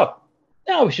you." Well,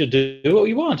 Now we should do what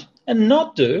we want and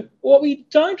not do what we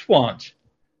don't want.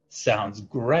 Sounds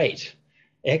great.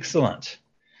 Excellent.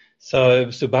 So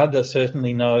Subhadra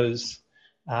certainly knows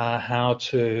how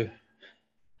to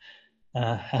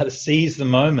seize the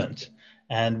moment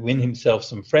and win himself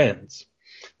some friends.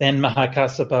 Then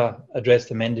Mahakassapa addressed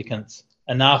the mendicants.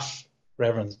 Enough,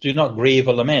 reverends, do not grieve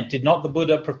or lament. Did not the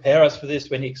Buddha prepare us for this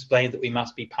when he explained that we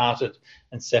must be parted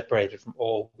and separated from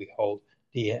all we hold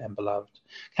dear and beloved?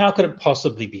 How could it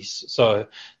possibly be so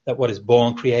that what is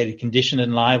born, created, conditioned,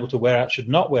 and liable to wear out should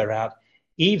not wear out,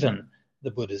 even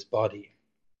the Buddha's body?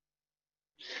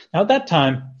 Now at that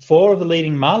time, 4 of the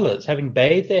leading mallas, having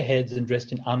bathed their heads and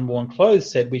dressed in unworn clothes,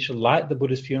 said, we shall light the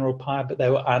Buddha's funeral pyre, but they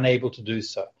were unable to do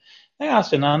so. They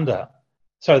asked Anuruddha,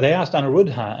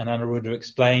 and Anuruddha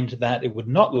explained that it would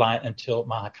not light until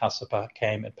Mahakassapa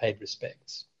came and paid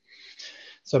respects.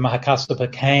 So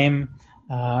Mahakassapa came,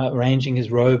 arranging his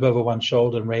robe over one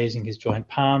shoulder and raising his joint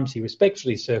palms. He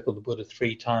respectfully circled the Buddha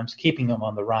 3 times, keeping him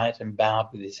on the right, and bowed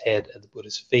with his head at the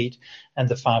Buddha's feet, and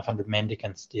the 500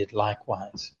 mendicants did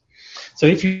likewise. So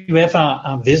if you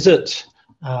ever visit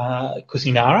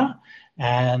Kusinara,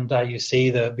 and you see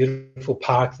the beautiful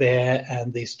park there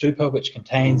and the stupa, which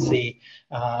contains the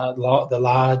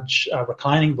large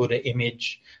reclining Buddha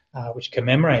image, which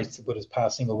commemorates the Buddha's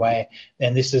passing away,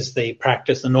 then this is the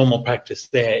practice. The normal practice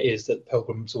there is that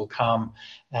pilgrims will come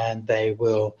and they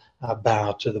will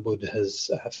bow to the Buddha's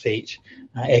feet,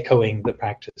 echoing the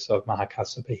practice of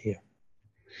Mahakassapa here.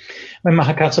 When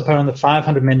Mahakassapa and the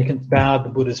 500 mendicants bowed, the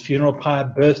Buddha's funeral pyre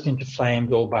burst into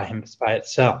flames all by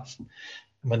itself.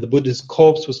 And when the Buddha's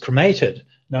corpse was cremated,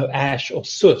 no ash or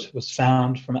soot was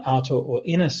found from outer or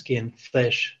inner skin,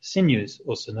 flesh, sinews,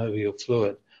 or synovial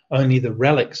fluid. Only the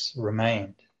relics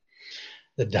remained.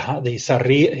 The sarirani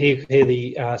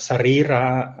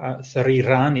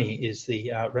is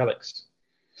the relics.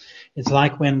 It's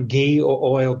like when ghee or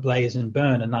oil blaze and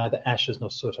burn, and neither ashes nor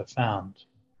soot are found.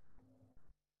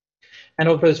 And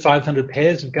of those 500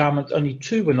 pairs of garments, only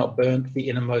 2 were not burnt, the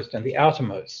innermost and the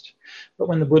outermost. But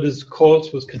when the Buddha's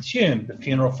corpse was consumed, the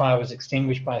funeral fire was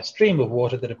extinguished by a stream of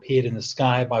water that appeared in the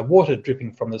sky, by water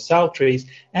dripping from the sal trees,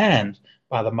 and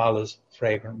by the mullas'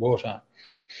 fragrant water.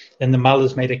 Then the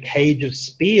mullas made a cage of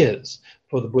spears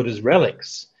for the Buddha's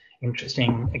relics.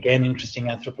 Interesting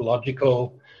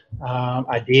anthropological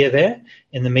idea there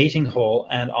in the meeting hall,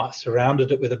 and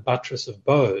surrounded it with a buttress of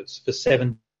bows. For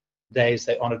 7 days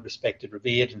they honoured, respected,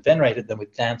 revered, and venerated them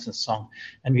with dance and song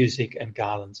and music and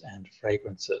garlands and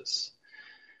fragrances.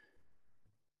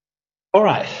 All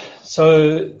right,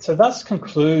 so thus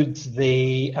concludes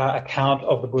the account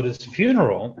of the Buddha's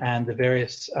funeral and the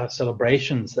various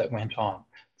celebrations that went on,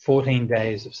 14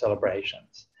 days of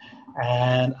celebrations.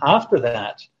 And after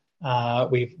that,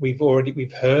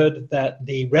 we've heard that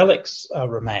the relics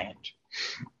remained.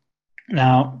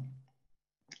 Now,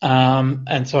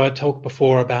 and so I talked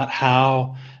before about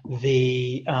how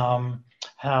this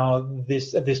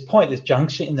point, this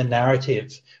juncture in the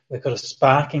narrative, we're kind of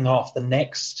sparking off the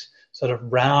next sort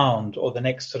of round or the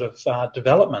next sort of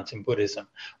development in Buddhism.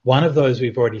 One of those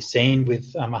we've already seen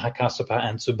with Mahakassapa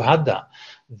and Subhadra,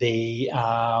 the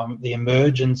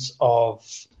emergence of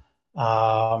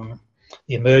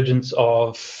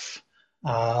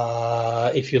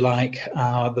if you like,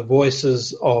 the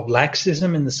voices of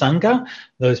laxism in the Sangha,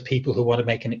 those people who want to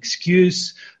make an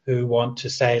excuse, who want to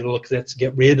say, look, let's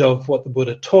get rid of what the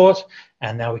Buddha taught,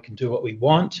 and now we can do what we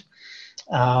want.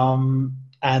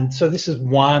 And so this is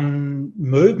one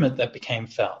movement that became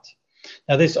felt.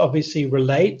 Now, this obviously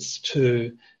relates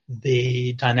to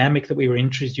the dynamic that we were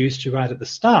introduced to right at the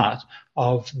start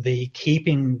of the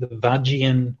keeping the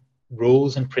Vajjian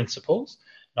rules and principles,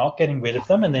 not getting rid of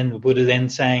them, and then the Buddha then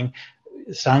saying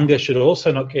Sangha should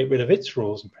also not get rid of its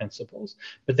rules and principles.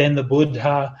 But then the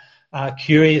Buddha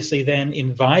curiously then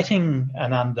inviting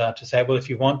Ananda to say, well, if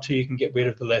you want to, you can get rid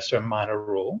of the lesser and minor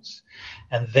rules.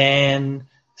 And then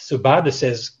Subhadra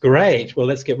says, great, well,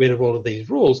 let's get rid of all of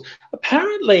these rules.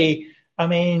 Apparently, I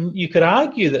mean, you could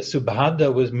argue that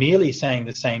Subhadra was merely saying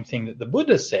the same thing that the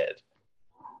Buddha said.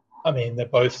 I mean, they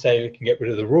both say we can get rid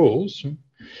of the rules.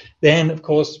 Then, of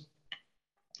course,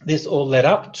 this all led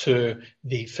up to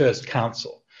the first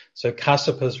council. So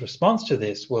Kassapa's response to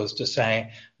this was to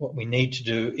say, what we need to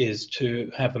do is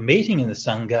to have a meeting in the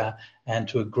Sangha and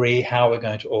to agree how we're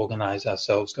going to organize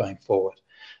ourselves going forward.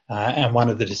 And one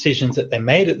of the decisions that they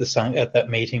made at that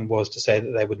meeting was to say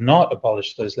that they would not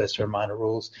abolish those lesser and minor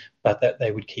rules, but that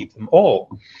they would keep them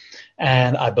all.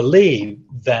 And I believe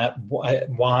that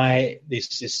why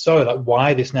this is so, like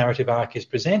why this narrative arc is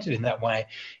presented in that way,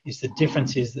 is the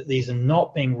difference is that these are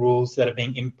not being rules that are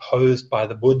being imposed by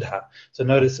the Buddha. So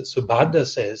notice that Subhadra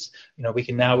says, we're not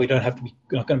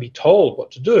going to be told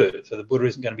what to do. So the Buddha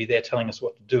isn't going to be there telling us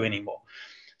what to do anymore.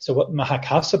 So what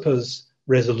Mahakassapa's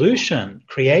resolution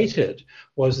created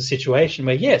was a situation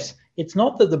where, yes, it's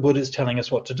not that the Buddha is telling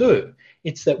us what to do.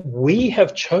 It's that we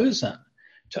have chosen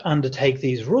to undertake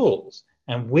these rules,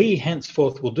 and we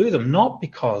henceforth will do them, not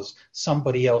because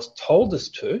somebody else told us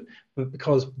to, but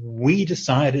because we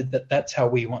decided that that's how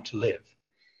we want to live.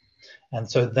 And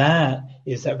so that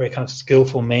is that very kind of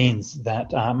skillful means that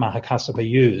Mahakassapa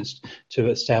used to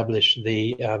establish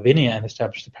the Vinaya and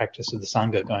establish the practice of the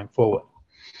Sangha going forward.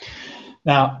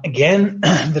 Now, again,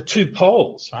 the two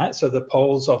poles, right? So the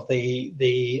poles of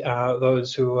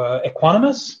those who were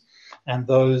equanimous and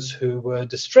those who were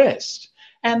distressed.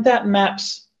 And that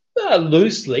maps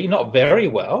loosely, not very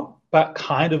well, but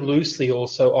kind of loosely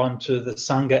also onto the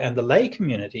Sangha and the lay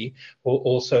community will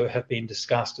also have been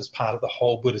discussed as part of the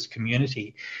whole Buddhist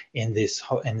community in this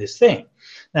thing.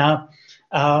 Now,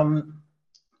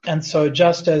 and so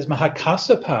just as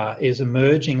Mahakassapa is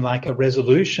emerging like a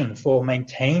resolution for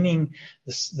maintaining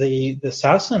the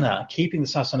sasana, keeping the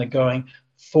sasana going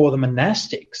for the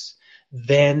monastics,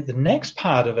 then the next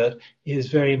part of it is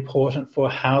very important for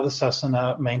how the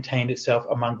sasana maintained itself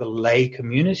among the lay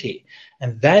community,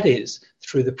 and that is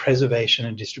through the preservation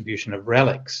and distribution of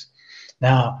relics.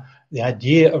 Now, the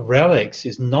idea of relics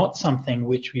is not something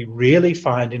which we really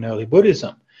find in early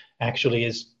Buddhism. Actually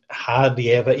is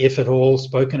hardly ever, if at all,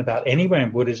 spoken about anywhere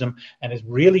in Buddhism, and is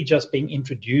really just being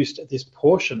introduced at this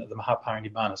portion of the Maha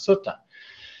Parinibbana Sutta.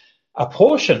 A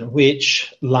portion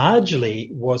which largely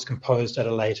was composed at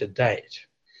a later date.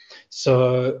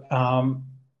 So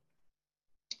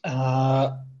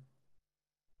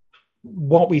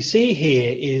what we see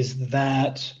here is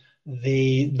that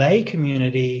the lay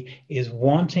community is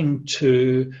wanting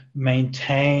to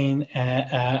maintain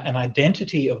an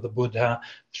identity of the Buddha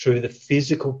through the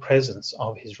physical presence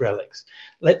of his relics.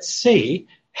 Let's see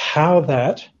how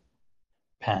that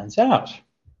pans out.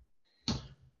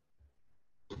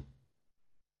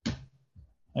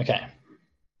 Okay.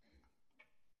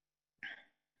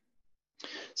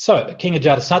 So, King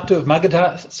Ajatasattu of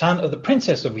Magadha, son of the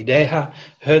princess of Videha,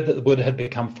 heard that the Buddha had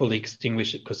become fully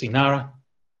extinguished at Kusinara.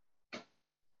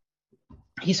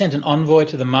 He sent an envoy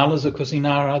to the Mallas of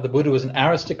Kusinara. The Buddha was an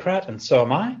aristocrat, and so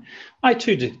am I. I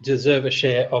too deserve a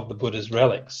share of the Buddha's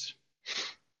relics.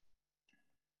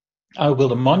 I will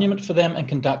build a monument for them and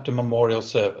conduct a memorial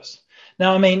service.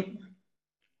 Now, I mean,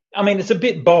 it's a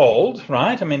bit bold,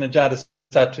 right? I mean, Ajatasattu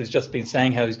has just been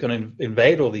saying how he's going to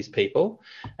invade all these people,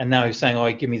 and now he's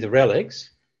saying, give me the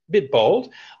relics. A bit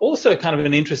bold. Also kind of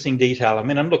an interesting detail. I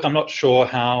mean, I'm not sure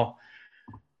how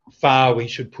far we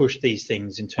should push these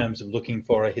things in terms of looking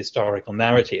for a historical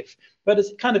narrative, but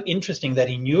it's kind of interesting that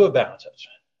he knew about it,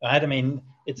 right? I mean,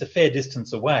 it's a fair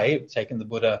distance away. It's taken the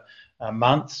Buddha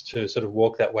months to sort of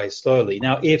walk that way slowly.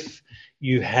 Now, if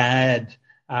you had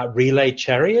relay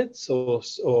chariots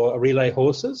or relay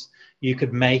horses, you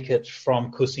could make it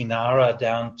from Kusinara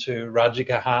down to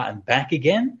Rajagaha and back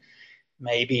again,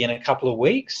 maybe in a couple of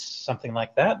weeks, something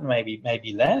like that,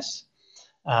 maybe less.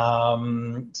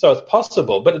 So it's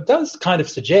possible, but it does kind of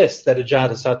suggest that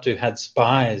Ajatasattu had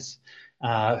spies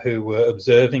who were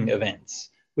observing events,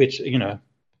 which,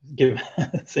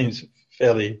 seems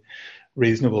fairly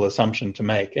reasonable assumption to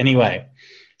make. Anyway,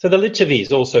 so the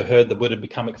Lichavis also heard the Buddha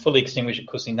become fully extinguished at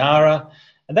Kusinara,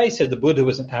 and they said the Buddha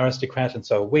was an aristocrat, and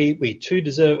so we too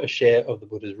deserve a share of the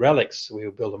Buddha's relics. We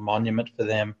will build a monument for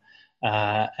them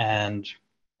and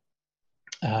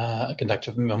conduct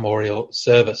a memorial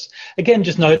service. Again,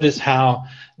 just notice how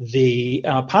the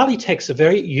Pali texts are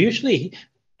very usually,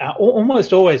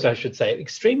 almost always, I should say,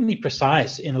 extremely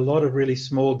precise in a lot of really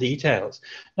small details.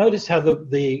 Notice how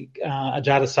the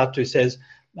Ajatasattu says,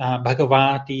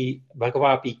 Bhagavati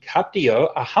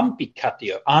Kattiyo, Ahampi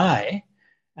Kattiyo, I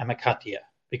am a Kattiya,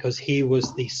 because he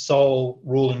was the sole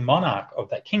ruling monarch of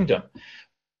that kingdom.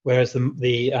 Whereas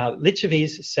the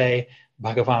Lichavis say,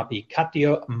 Bhagavati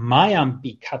Kattiyo,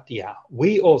 Mayampi Kattiya.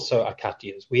 We also are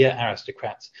Kattiyas. We are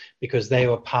aristocrats, because they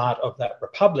were part of that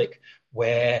republic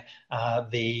where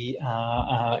the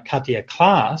Kattiya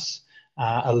class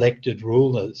elected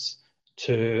rulers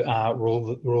to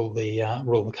rule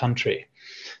the country.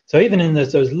 So even in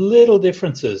those little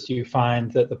differences, you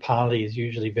find that the Pali is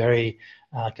usually very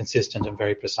consistent and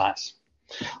very precise.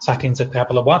 Sakyans of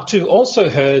Kapilavatthu also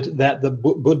heard that the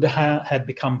Buddha had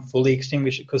become fully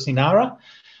extinguished at Kusinara,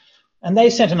 and they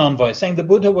sent an envoy saying the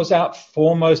Buddha was our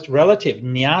foremost relative,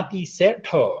 Nyati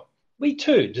Serto. We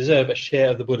too deserve a share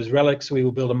of the Buddha's relics. We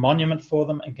will build a monument for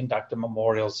them and conduct a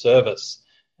memorial service,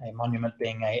 a monument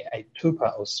being a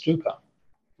tupa or stupa.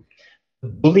 The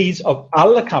bullies of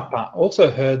Allakappa also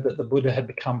heard that the Buddha had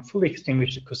become fully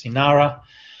extinguished at Kusinara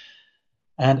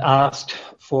and asked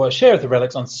for a share of the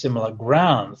relics on similar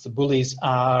grounds. The bullies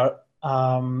are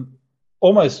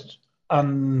almost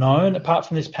unknown apart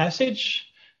from this passage.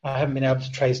 I haven't been able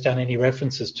to trace down any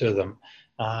references to them.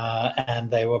 And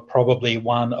they were probably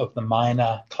one of the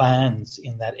minor clans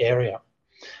in that area,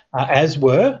 as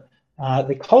were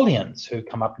the Kolyans, who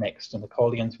come up next. And the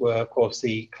Kolyans were, of course,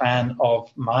 the clan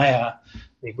of Maha,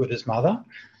 the Buddha's mother,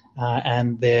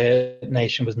 and their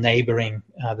nation was neighbouring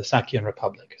the Sakyan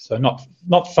Republic. So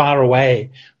not far away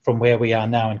from where we are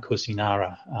now in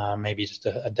Kusinara, maybe just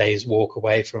a day's walk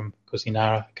away from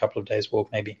Kusinara, a couple of days' walk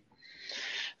maybe.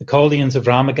 The Kolyans of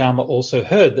Ramagama also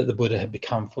heard that the Buddha had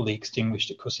become fully extinguished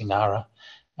at Kusinara,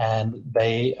 and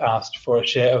they asked for a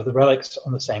share of the relics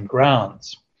on the same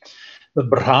grounds. The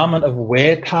Brahmin of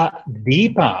Weta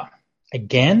Deepa,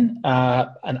 again,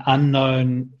 an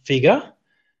unknown figure,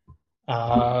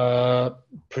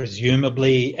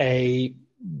 presumably a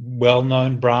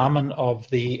well-known Brahmin of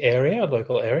the area,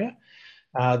 local area.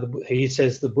 He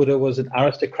says the Buddha was an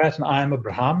aristocrat and I am a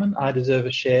Brahmin. I deserve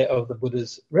a share of the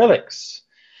Buddha's relics.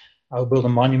 I will build a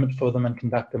monument for them and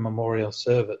conduct a memorial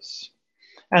service.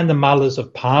 And the Mallas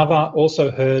of Pava also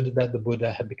heard that the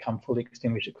Buddha had become fully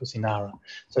extinguished at Kusinara.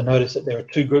 So notice that there are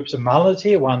two groups of Mallas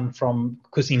here, one from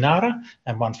Kusinara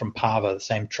and one from Pava, the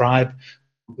same tribe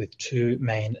with two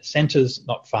main centres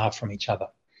not far from each other.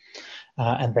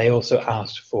 And they also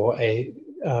asked for a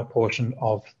portion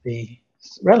of the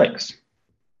relics.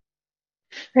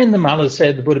 Then the Mallas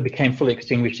said, the Buddha became fully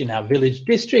extinguished in our village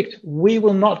district. We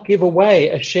will not give away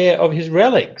a share of his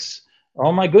relics.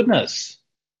 Oh my goodness.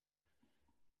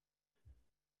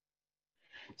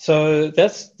 So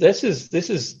this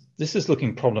is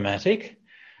looking problematic.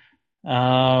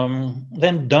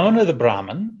 Then Dona the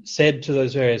Brahmin said to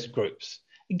those various groups,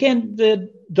 again, the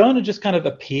Dona just kind of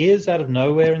appears out of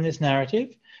nowhere in this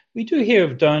narrative. We do hear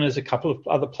of Donas a couple of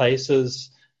other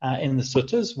places in the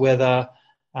suttas. Whether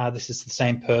this is the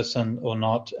same person or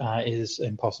not is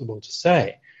impossible to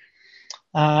say.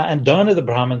 And Dona the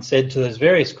Brahmin said to those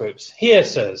various groups, here,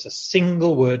 sirs, a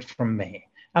single word from me.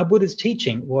 Our Buddha's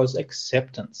teaching was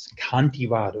acceptance,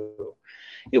 kantivadu.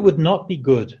 It would not be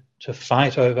good to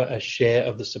fight over a share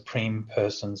of the Supreme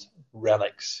Person's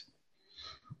relics.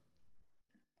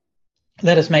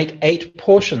 Let us make 8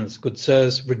 portions, good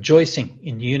sirs, rejoicing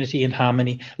in unity and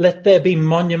harmony. Let there be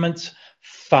monuments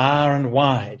far and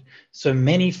wide, so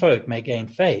many folk may gain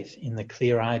faith in the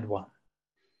clear-eyed one.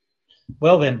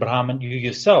 Well then, Brahman, you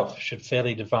yourself should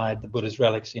fairly divide the Buddha's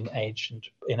relics in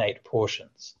 8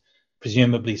 portions,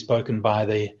 presumably spoken by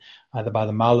either by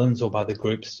the Mallans or by the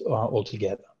groups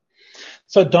altogether.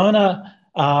 So Dona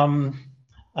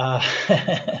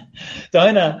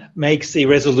makes the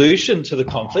resolution to the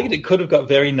conflict. It could have got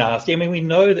very nasty. I mean, we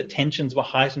know that tensions were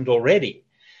heightened already,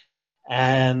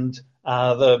 and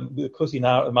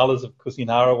the Mallas of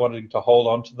Kusinara wanting to hold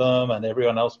on to them and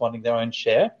everyone else wanting their own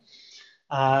share.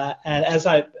 And as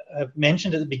I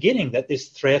mentioned at the beginning, that this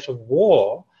threat of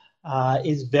war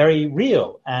is very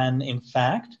real. And in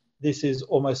fact, this is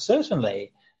almost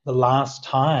certainly the last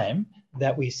time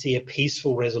that we see a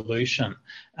peaceful resolution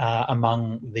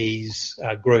among these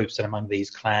groups and among these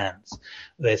clans.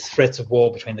 There's threats of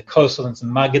war between the Kosalans and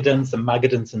Magadhans and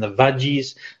the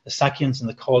Vajjis, the Sakyans and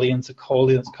the Kolyans,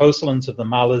 Kosalans of the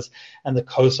Mallas, and the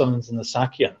Kosalans and the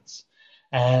Sakyans.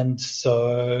 And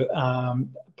so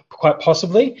quite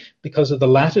possibly because of the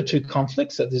latter two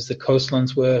conflicts, that is, the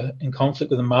Kosalans were in conflict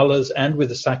with the Mallas and with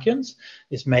the Sakyans,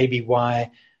 this may be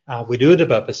why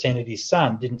Vidudaba, Pasenadi's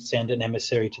son, didn't send an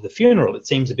emissary to the funeral. It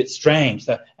seems a bit strange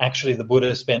that actually the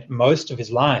Buddha spent most of his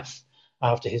life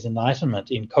after his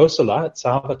enlightenment in Kosala at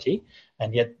Savatthi,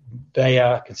 and yet they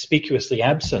are conspicuously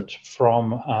absent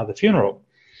from the funeral.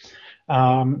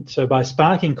 So by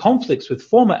sparking conflicts with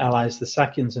former allies, the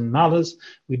Sakyans and Mallas,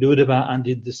 Vidudaba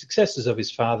undid the successors of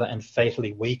his father and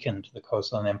fatally weakened the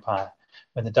Kosalan Empire.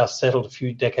 When the dust settled a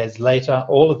few decades later,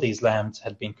 all of these lands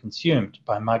had been consumed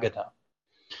by Magadha.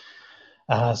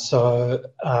 So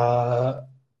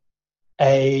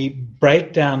a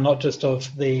breakdown not just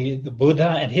of the Buddha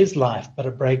and his life, but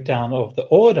a breakdown of the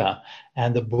order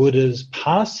and the Buddha's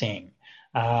passing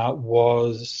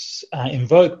was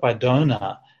invoked by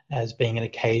Dona as being an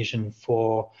occasion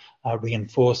for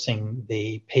reinforcing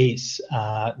the peace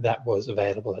that was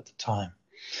available at the time.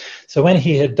 So when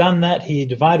he had done that, he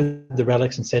divided the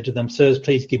relics and said to them, "Sirs,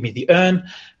 please give me the urn,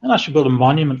 and I shall build a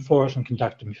monument for it and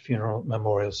conduct a funeral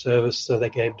memorial service." So they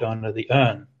gave Dona the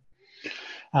urn.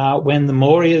 When the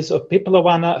Mauryas of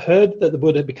Pipalawana heard that the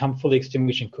Buddha had become fully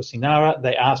extinguished in Kusinara,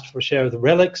 they asked for a share of the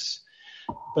relics,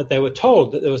 but they were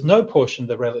told that there was no portion of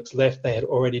the relics left. They had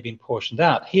already been portioned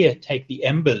out. "Here, take the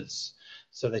embers."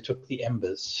 So they took the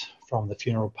embers from the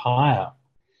funeral pyre.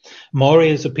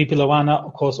 Mauryas of Pipalawana,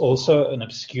 of course, also an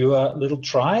obscure little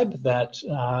tribe that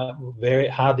very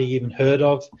hardly even heard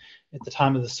of at the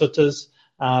time of the suttas,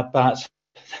 but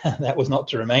that was not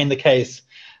to remain the case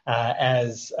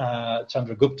as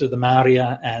Chandragupta the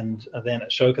Maurya and then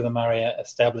Ashoka the Maurya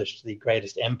established the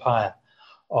greatest empire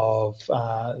of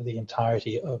the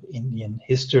entirety of Indian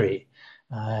history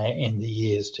in the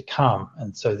years to come.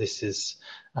 And so this is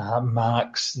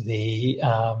marks the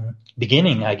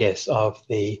beginning, I guess, of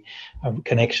the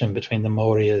connection between the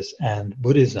Mauryas and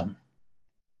Buddhism.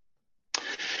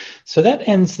 So that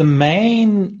ends the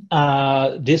main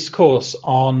discourse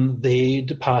on the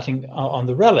departing on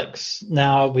the relics.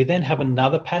 Now we then have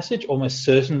another passage, almost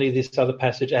certainly this other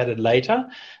passage added later.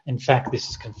 In fact, this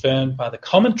is confirmed by the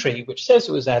commentary, which says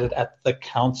it was added at the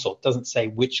council. It doesn't say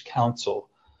which council,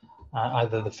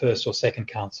 either the first or second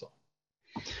council.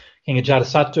 King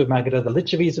Ajatasattu of Magadha, the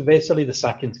Lichavis of Vesali, the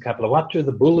Sakyans of Kapilavatthu,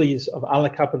 the Bullies of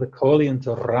Alakapa, the Kolians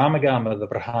of Ramagama, the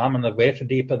Brahman of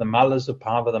Vefadipa, the Mallas of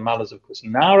Pava, the Mallas of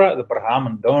Kusinara, the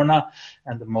Brahman Dona,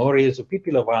 and the Mauryas of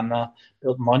Pipilawana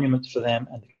built monuments for them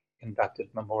and conducted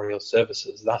memorial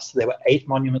services. Thus, there were 8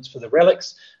 monuments for the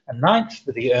relics, a 9th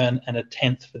for the urn, and a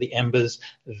 10th for the embers.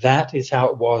 That is how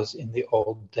it was in the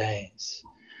old days.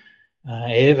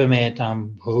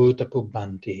 Evametam bhuta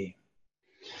pubbanti.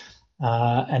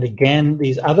 And again,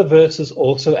 these other verses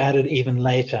also added even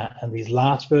later, and these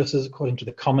last verses, according to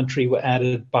the commentary, were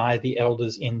added by the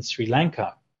elders in Sri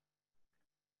Lanka.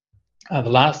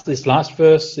 This last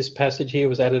verse, this passage here,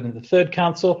 was added in the third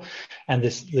council, and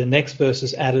the next verse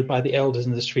is added by the elders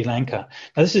in the Sri Lanka.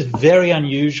 Now, this is very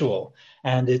unusual,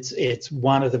 and it's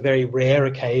one of the very rare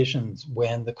occasions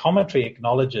when the commentary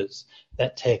acknowledges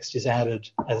that text is added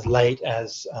as late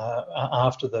as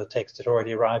after the text had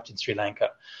already arrived in Sri Lanka.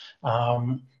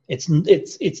 It's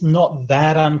not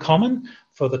that uncommon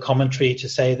for the commentary to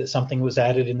say that something was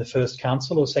added in the first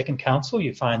council or second council.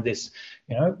 You find this,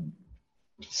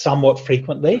 somewhat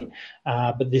frequently,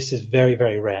 but this is very,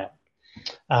 very rare.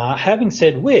 Having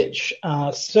said which,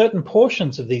 certain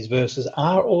portions of these verses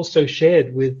are also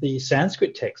shared with the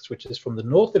Sanskrit text, which is from the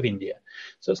north of India.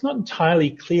 So it's not entirely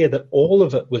clear that all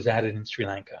of it was added in Sri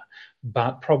Lanka,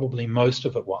 but probably most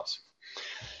of it was.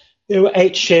 There were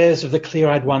 8 shares of the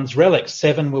clear-eyed one's relics.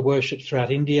 7 were worshipped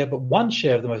throughout India, but 1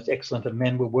 share of the most excellent of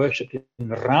men were worshipped in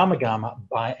Ramagama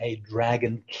by a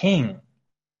dragon king.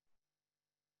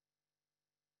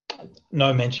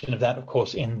 No mention of that, of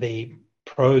course, in the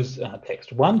prose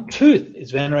text. 1 tooth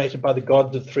is venerated by the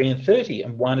gods of 3 and 30,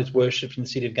 and 1 is worshipped in the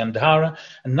city of Gandhara.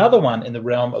 Another 1 in the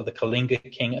realm of the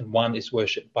Kalinga king, and 1 is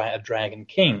worshipped by a dragon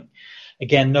king.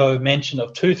 Again, no mention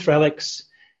of tooth relics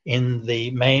in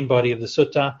the main body of the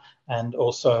sutta, and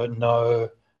also no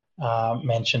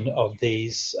mention of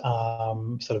these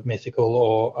sort of mythical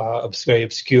or very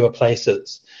obscure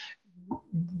places.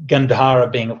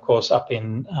 Gandhara being, of course, up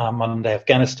in modern-day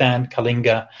Afghanistan,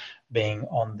 Kalinga being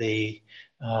on the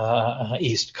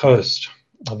east coast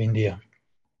of India.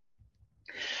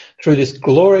 Through this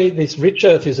glory, this rich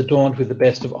earth is adorned with the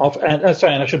best of and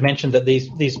I should mention that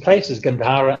these places,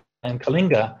 Gandhara and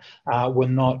Kalinga, were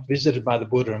not visited by the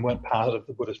Buddha and weren't part of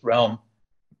the Buddhist realm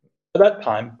at that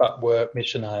time, but were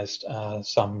missionized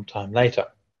some time later.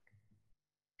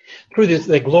 Through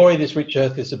their glory, this rich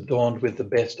earth is adorned with the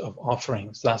best of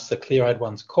offerings. Thus, the clear-eyed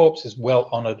one's corpse is well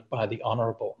honored by the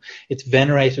honorable. It's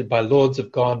venerated by lords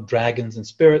of God, dragons, and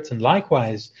spirits, and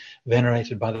likewise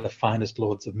venerated by the finest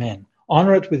lords of men.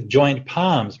 Honor it with joined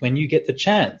palms when you get the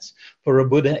chance, for a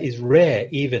Buddha is rare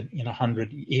even in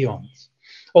 100 eons.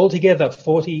 Altogether,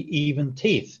 40 even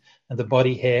teeth, and the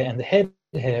body hair and the head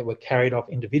hair were carried off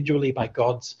individually by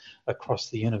gods across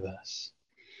the universe.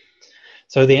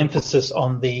 So the emphasis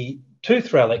on the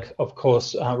tooth relic, of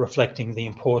course, reflecting the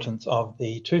importance of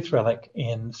the tooth relic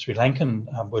in Sri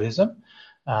Lankan Buddhism,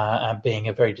 being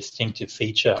a very distinctive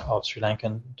feature of Sri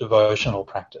Lankan devotional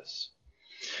practice.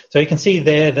 So you can see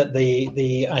there that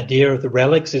the idea of the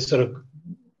relics is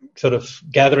sort of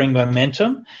gathering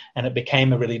momentum, and it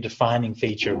became a really defining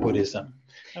feature of Buddhism.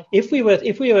 If we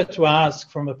were to ask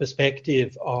from a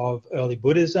perspective of early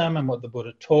Buddhism and what the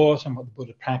Buddha taught and what the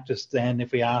Buddha practiced, then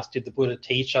if we asked, did the Buddha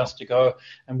teach us to go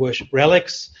and worship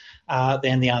relics,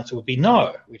 then the answer would be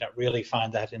no. We don't really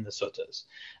find that in the suttas.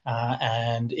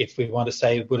 And if we want to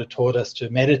say the Buddha taught us to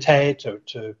meditate or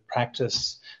to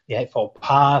practice the Eightfold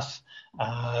Path,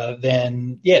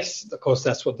 then yes, of course,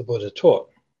 that's what the Buddha taught.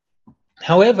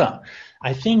 However,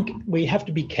 I think we have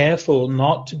to be careful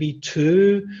not to be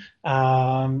too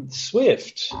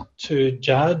swift to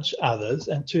judge others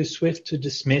and too swift to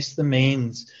dismiss the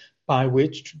means by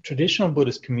which traditional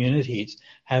Buddhist communities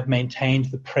have maintained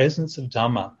the presence of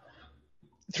Dhamma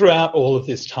throughout all of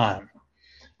this time.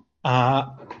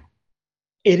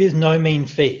 It is no mean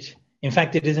feat. In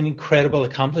fact, it is an incredible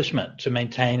accomplishment to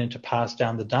maintain and to pass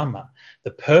down the Dhamma.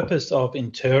 The purpose of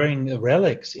interring the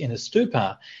relics in a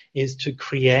stupa is to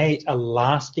create a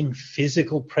lasting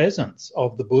physical presence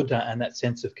of the Buddha and that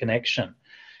sense of connection.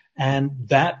 And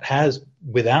that has,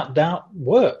 without doubt,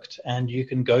 worked. And you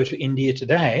can go to India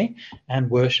today and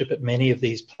worship at many of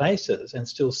these places and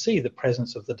still see the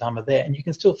presence of the Dhamma there. And you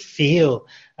can still feel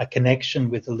a connection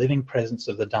with the living presence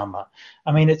of the Dhamma.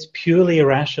 I mean, it's purely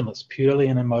irrational. It's purely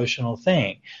an emotional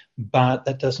thing. But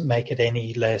that doesn't make it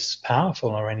any less powerful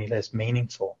or any less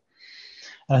meaningful.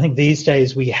 And I think these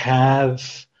days we have,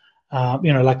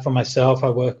 like for myself, I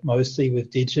work mostly with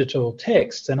digital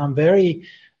texts. And I'm very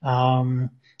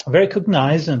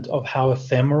cognizant of how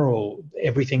ephemeral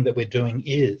everything that we're doing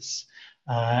is.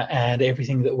 And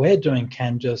everything that we're doing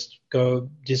can just go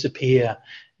disappear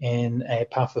in a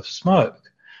puff of smoke.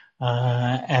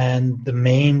 And the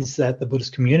means that the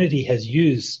Buddhist community has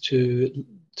used to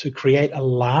create a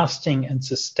lasting and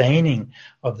sustaining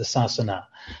of the sasana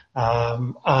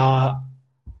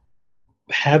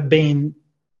have been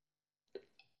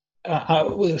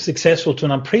successful to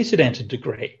an unprecedented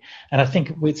degree. And I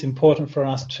think it's important for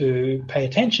us to pay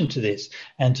attention to this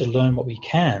and to learn what we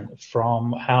can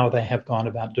from how they have gone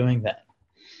about doing that.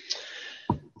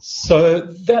 So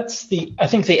that's the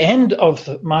end of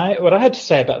what I had to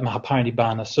say about Maha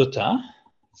Parinibbana Sutta,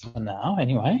 for now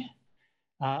anyway.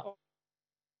 Well,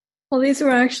 these were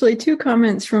actually two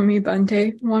comments from me,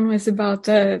 Bhante. One was about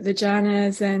the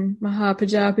jhanas and Maha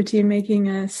Prajapati making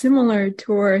a similar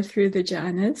tour through the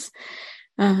jhanas.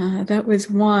 That was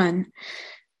one.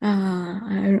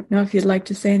 I don't know if you'd like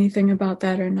to say anything about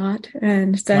that or not.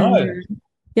 And then,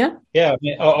 yeah. I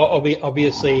mean,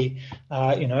 obviously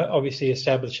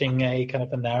establishing a kind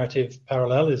of a narrative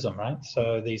parallelism, right?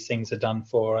 So these things are done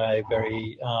for a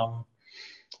very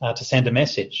to send a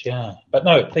message. Yeah, but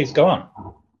no, please go on.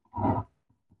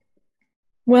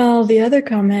 Well, the other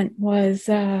comment was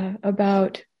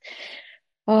about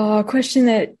a question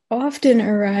that often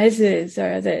arises,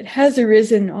 or that has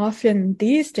arisen often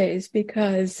these days,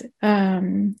 because what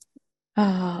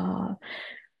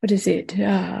is it?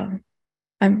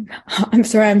 I'm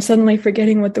sorry, I'm suddenly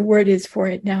forgetting what the word is for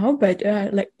it now, but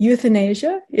like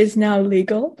euthanasia is now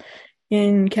legal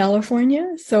in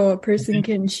California, so a person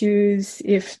can choose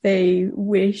if they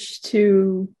wish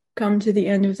to come to the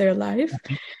end of their life.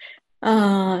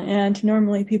 And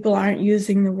normally people aren't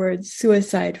using the word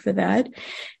suicide for that.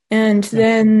 And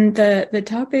then the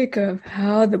topic of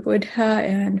how the Buddha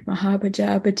and Maha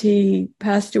Prajapati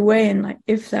passed away, and like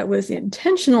if that was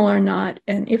intentional or not,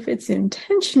 and if it's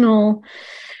intentional,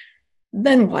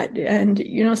 then what? And,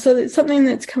 so it's something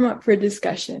that's come up for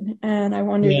discussion. And I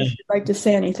wondered if you'd like to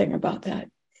say anything about that.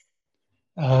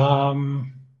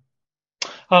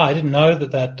 I didn't know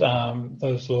that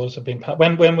those laws have been passed.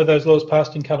 When were those laws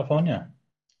passed in California?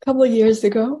 A couple of years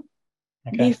ago,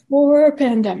 before a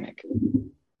pandemic.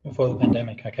 Before the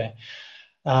pandemic, okay.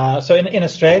 So in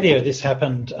Australia, this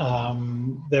happened.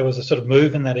 There was a sort of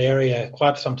move in that area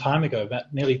quite some time ago,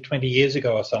 about nearly 20 years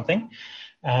ago or something.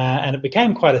 And it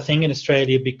became quite a thing in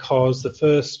Australia because the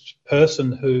first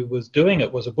person who was doing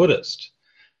it was a Buddhist.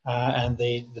 And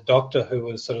the doctor who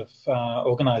was sort of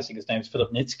organising, his name's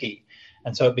Philip Nitsky.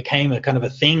 And so it became a kind of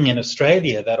a thing in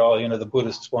Australia that, the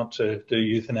Buddhists want to do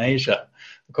euthanasia.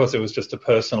 Of course, it was just a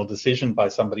personal decision by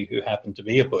somebody who happened to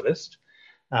be a Buddhist.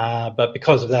 But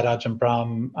because of that, Ajahn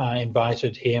Brahm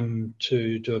invited him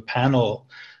to do a panel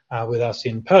with us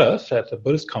in Perth at a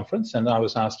Buddhist conference, and I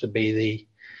was asked to be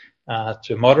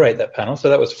to moderate that panel. So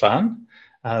that was fun.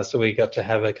 So we got to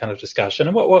have a kind of discussion.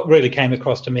 And what really came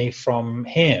across to me from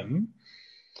him,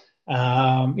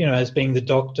 as being the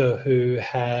doctor who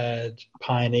had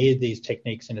pioneered these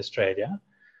techniques in Australia,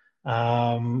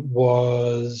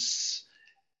 was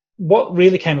what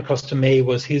really came across to me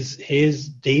was his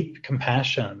deep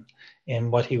compassion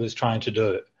in what he was trying to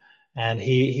do. And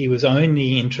he was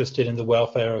only interested in the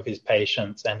welfare of his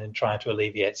patients and in trying to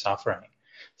alleviate suffering.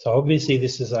 So obviously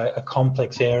this is a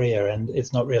complex area, and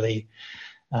it's not really,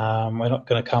 we're not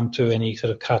going to come to any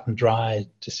sort of cut and dry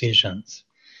decisions.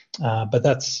 But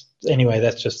that's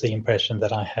just the impression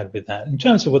that I had with that. In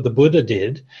terms of what the Buddha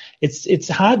did, it's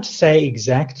hard to say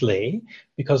exactly,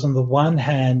 because on the one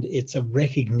hand, it's a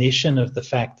recognition of the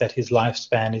fact that his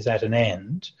lifespan is at an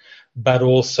end, but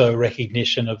also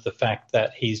recognition of the fact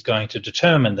that he's going to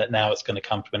determine that now it's going to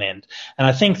come to an end. And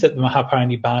I think that the Maha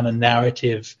Parinibbana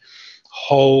narrative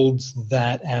holds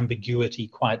that ambiguity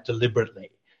quite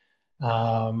deliberately.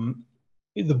 The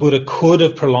Buddha could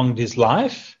have prolonged his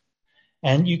life,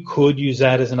 and you could use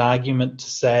that as an argument to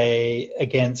say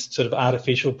against sort of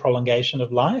artificial prolongation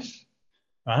of life,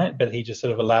 right? But he just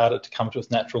sort of allowed it to come to its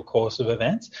natural course of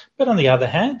events. But on the other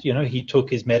hand, he took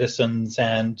his medicines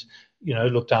and,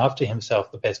 looked after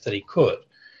himself the best that he could.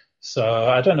 So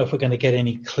I don't know if we're going to get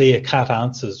any clear-cut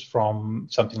answers from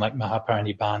something like Maha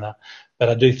Parinibbana, but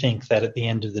I do think that at the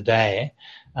end of the day,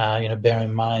 bear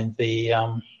in mind the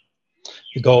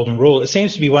golden rule. It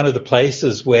seems to be one of the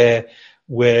places where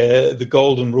the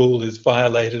golden rule is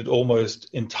violated almost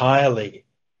entirely.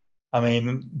 I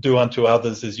mean, do unto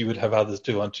others as you would have others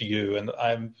do unto you. And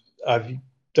I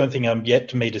don't think I'm yet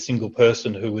to meet a single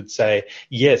person who would say,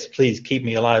 yes, please keep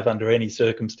me alive under any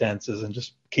circumstances and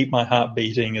just keep my heart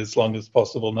beating as long as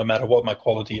possible, no matter what my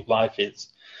quality of life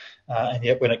is. And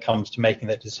yet when it comes to making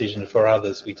that decision for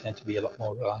others, we tend to be a lot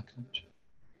more reluctant.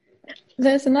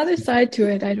 There's another side to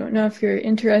it. I don't know if you're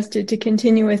interested to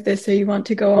continue with this or you want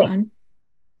to go on.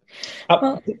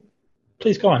 Well,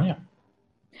 please go on, yeah.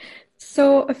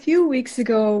 So a few weeks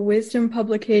ago, Wisdom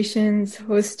Publications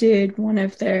hosted one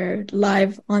of their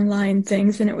live online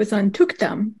things, and it was on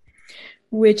Tukdam,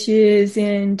 which is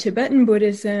in Tibetan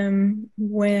Buddhism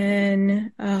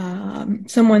when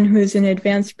someone who's an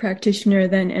advanced practitioner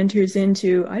then enters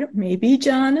into, maybe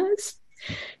jhanas,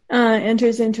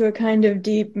 enters into a kind of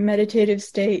deep meditative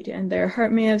state, and their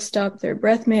heart may have stopped, their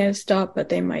breath may have stopped, but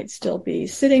they might still be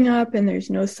sitting up, and there's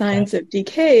no signs of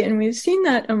decay. And we've seen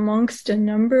that amongst a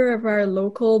number of our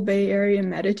local Bay Area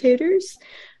meditators,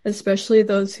 especially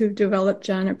those who've developed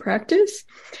jhana practice,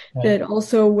 that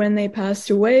also when they passed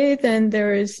away, then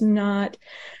there is not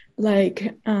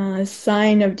like a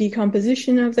sign of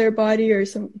decomposition of their body, or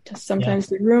sometimes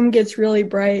the room gets really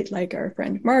bright, like our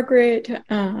friend Margaret,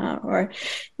 or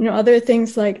other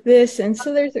things like this. And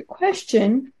so there's a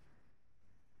question,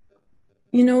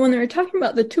 when they were talking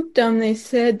about the Tukdam, they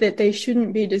said that they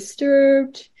shouldn't be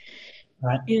disturbed,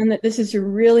 and that this is a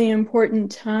really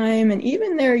important time. And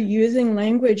even they're using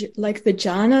language like the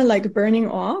jhana, like burning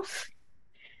off.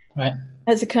 Right.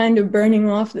 As a kind of burning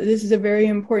off, that this is a very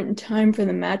important time for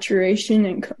the maturation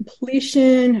and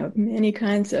completion of many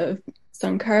kinds of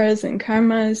sankharas and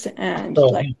karmas. And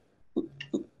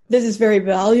this is very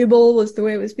valuable, was the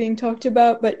way it was being talked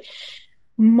about. But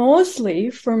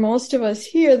mostly, for most of us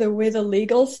here, the way the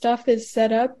legal stuff is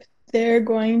set up, they're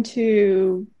going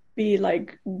to be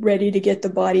like ready to get the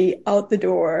body out the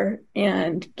door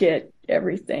and get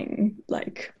everything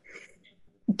like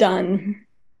done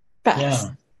fast.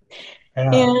 Yeah.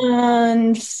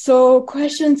 And so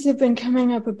questions have been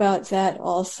coming up about that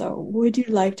also. Would you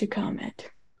like to comment?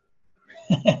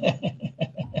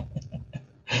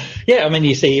 Yeah, I mean,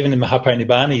 you see, even in Maha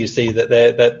Parinibbana, you see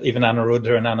that even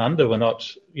Anuruddha and Ananda were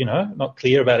not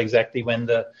clear about exactly when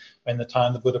the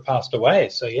time the Buddha passed away.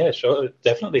 So yeah, sure,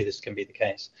 definitely this can be the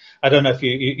case. I don't know if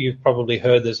you've probably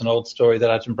heard, there's an old story that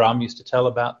Ajahn Brahm used to tell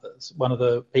about this, one of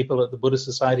the people at the Buddhist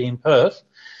Society in Perth.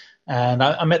 And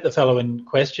I met the fellow in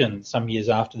question some years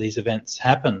after these events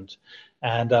happened.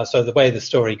 And so the way the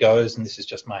story goes, and this is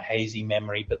just my hazy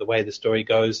memory, but the way the story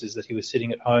goes is that he was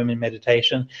sitting at home in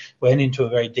meditation, went into a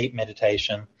very deep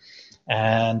meditation,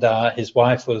 and his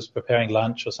wife was preparing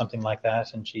lunch or something like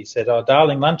that, and she said, "Oh,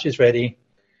 darling, lunch is ready."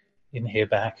 Didn't hear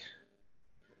back.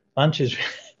 Lunch is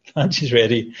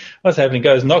ready. What's happening?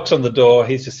 Goes, knocks on the door.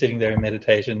 He's just sitting there in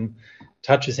meditation.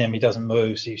 Touches him, he doesn't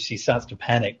move, so she starts to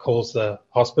panic, calls the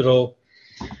hospital,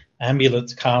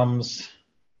 ambulance comes,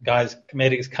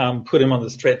 medics come, put him on the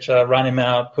stretcher, run him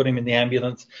out, put him in the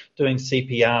ambulance, doing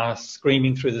CPR,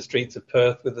 screaming through the streets of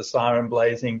Perth with the siren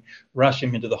blazing, rush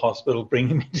him into the hospital, bring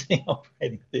him into the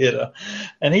operating theatre,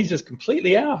 and he's just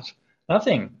completely out,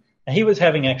 nothing. And he was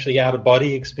having actually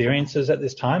out-of-body experiences at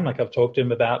this time, like I've talked to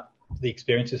him about the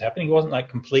experiences happening. He wasn't like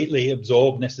completely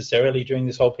absorbed necessarily during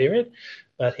this whole period,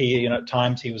 but he, at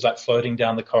times he was like floating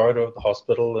down the corridor of the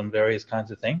hospital and various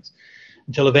kinds of things,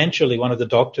 until eventually one of the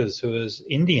doctors, who was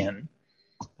Indian,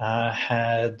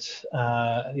 had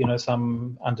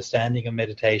some understanding of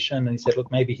meditation, and he said, look,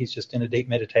 maybe he's just in a deep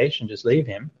meditation, just leave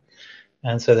him.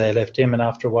 And so they left him, and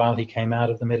after a while he came out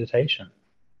of the meditation.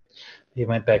 He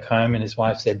went back home and his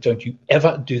wife said, "Don't you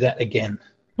ever do that again."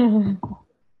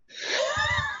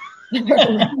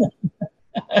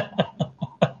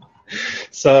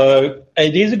 So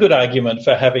it is a good argument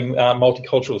for having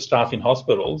multicultural staff in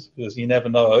hospitals, because you never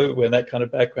know when that kind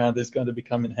of background is going to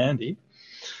come in handy.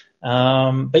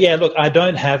 But yeah, look, I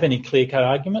don't have any clear-cut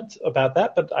arguments about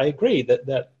that, but I agree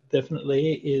that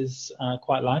definitely is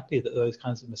quite likely that those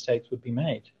kinds of mistakes would be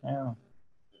made. Yeah.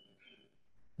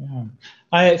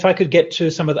 If I could get to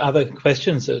some of the other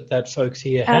questions that folks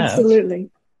here have.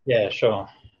 Absolutely. Yeah, sure.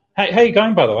 How are you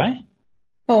going, by the way?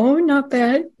 Oh, not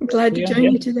bad. I'm glad to join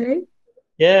you today.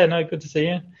 Yeah, no, good to see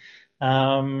you.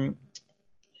 All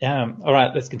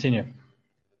right, let's continue.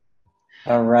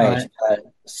 All right.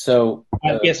 So,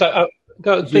 yes,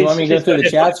 go. Do you want me to go through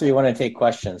the chats, or you want to take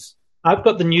questions? I've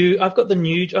got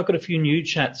a few new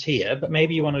chats here, but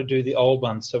maybe you want to do the old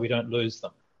ones so we don't lose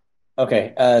them.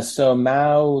 Okay. So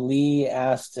Mao Lee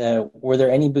asked, were there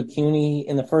any Bhikkhuni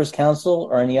in the first council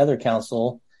or any other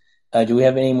council? Do we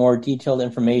have any more detailed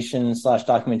information /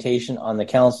 documentation on the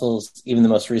councils, even the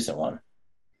most recent one?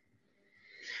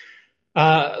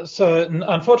 So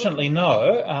unfortunately,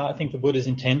 no. I think the Buddha's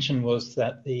intention was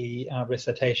that the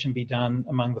recitation be done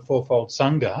among the fourfold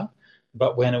Sangha,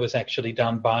 but when it was actually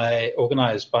done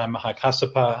organized by Maha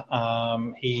Kassapa,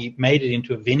 he made it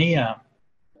into a Vinaya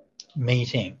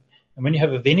meeting. And when you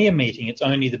have a Vinaya meeting, it's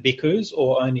only the bhikkhus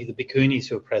or only the bhikkhunis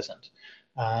who are present.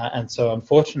 And so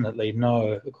unfortunately,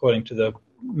 no, according to the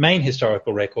main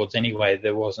historical records anyway,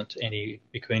 there wasn't any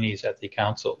bhikkhunis at the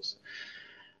councils.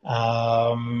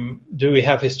 Do we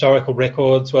have historical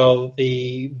records? Well,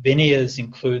 the Vinayas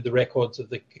include the records of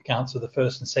the accounts of the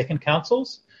first and second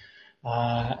councils.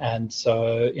 And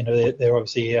so, they're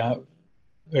obviously a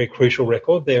very crucial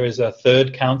record. There is a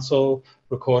third council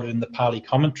recorded in the Pali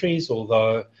commentaries,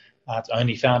 although it's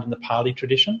only found in the Pali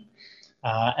tradition.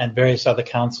 And various other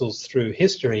councils through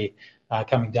history,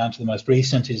 coming down to the most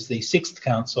recent is the Sixth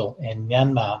Council in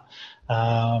Myanmar.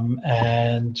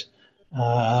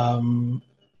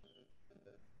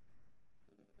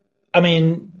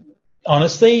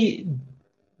 Honestly,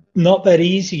 not that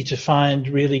easy to find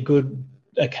really good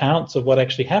accounts of what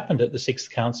actually happened at the Sixth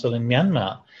Council in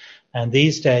Myanmar. And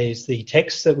these days, the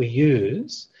texts that we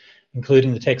use,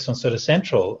 including the text on Sutta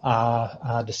Central,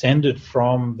 are descended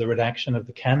from the redaction of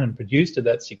the canon produced at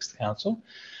that Sixth Council.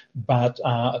 But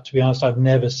to be honest, I've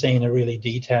never seen a really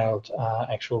detailed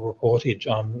actual reportage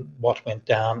on what went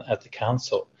down at the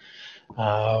council,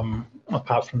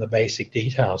 apart from the basic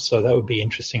details. So that would be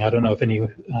interesting. I don't know if any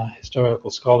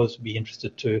historical scholars would be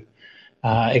interested to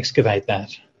excavate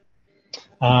that.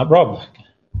 Rob?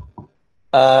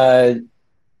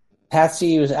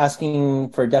 Patsy was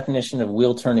asking for a definition of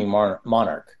wheel-turning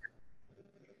monarch.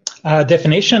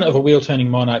 Definition of a wheel-turning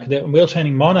monarch. The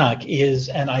wheel-turning monarch is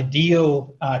an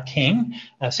ideal king,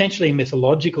 essentially a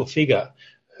mythological figure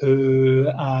who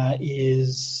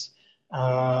is.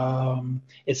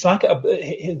 It's a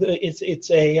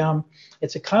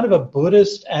kind of a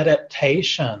Buddhist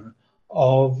adaptation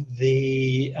of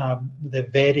the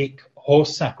Vedic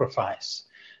horse sacrifice,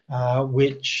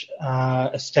 which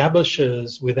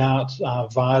establishes without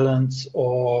violence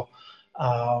or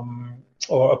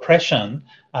oppression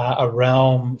a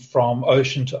realm from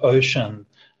ocean to ocean,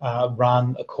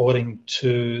 run according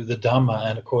to the Dhamma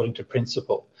and according to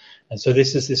principle. And so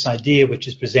this idea which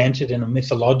is presented in a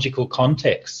mythological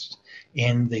context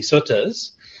in the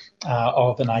suttas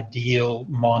of an ideal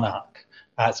monarch.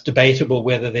 It's debatable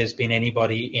whether there's been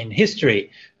anybody in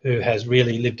history who has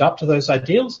really lived up to those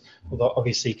ideals, although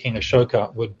obviously King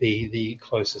Ashoka would be the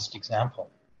closest example.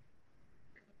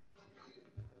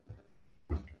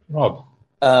 Rob?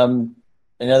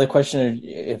 Another question,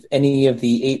 if any of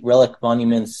the 8 relic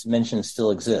monuments mentioned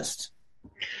still exist.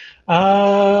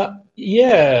 Hard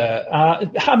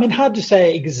to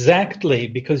say exactly,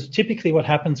 because typically what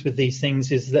happens with these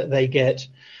things is that they get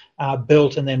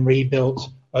built and then rebuilt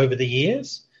over the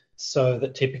years. So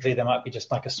that typically there might be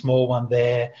just like a small one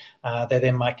there. They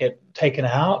then might get taken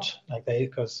out,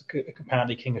 because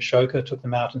apparently King Ashoka took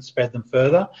them out and spread them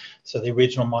further. So the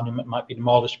original monument might be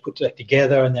demolished, put back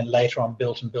together, and then later on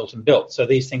built and built and built. So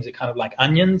these things are kind of like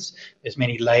onions. There's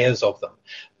many layers of them.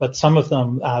 But some of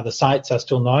them, the sites are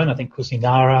still known. I think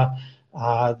Kusinara,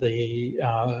 the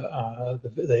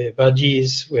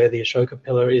Vajis, where the Ashoka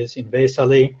pillar is in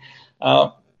Vesali,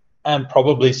 and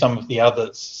probably some of the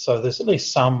others. So there's at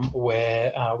least some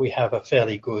where we have a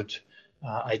fairly good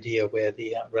idea where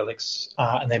the relics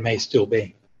are, and they may still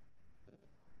be.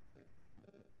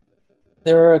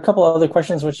 There are a couple of other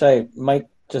questions which I might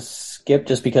just skip,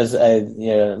 just because,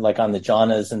 like on the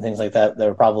jhanas and things like that,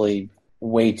 they're probably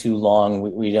way too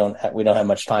long. We don't have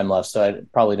much time left, so I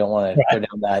probably don't want to go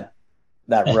down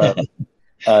that road.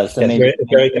 So maybe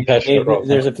very compassionate. maybe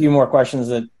there's a few more questions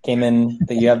that came in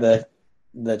that you have the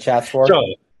chats for. Sure.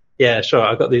 Yeah, sure.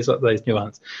 I've got these new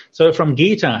ones. So from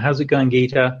Geeta, how's it going,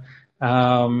 Geeta?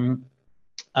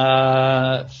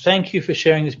 Thank you for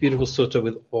sharing this beautiful sutta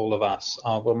with all of us.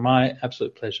 Well, my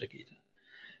absolute pleasure, Geeta.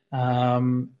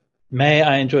 May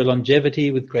I enjoy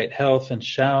longevity with great health and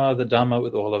shower the Dhamma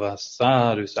with all of us.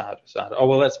 Sadhu, sadhu, sadhu. Oh,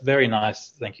 well, that's very nice.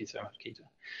 Thank you so much, Geeta.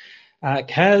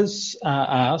 Kaz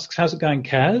asks, how's it going,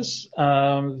 Kaz?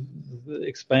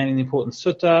 Explaining the important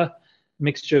sutta,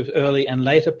 mixture of early and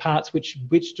later parts. Which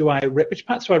parts do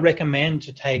I recommend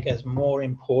to take as more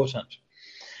important?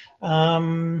 How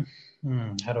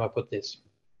do I put this?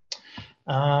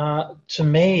 To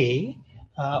me,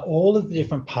 all of the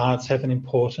different parts have an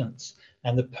importance.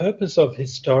 And the purpose of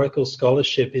historical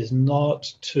scholarship is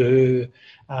not to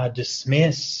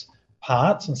dismiss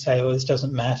parts and say, well, this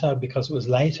doesn't matter because it was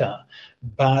later,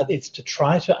 but it's to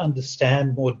try to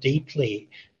understand more deeply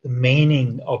the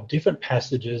meaning of different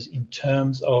passages in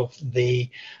terms of the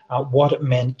what it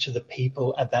meant to the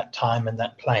people at that time and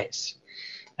that place.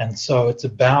 And so it's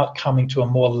about coming to a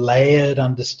more layered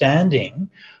understanding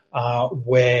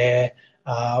where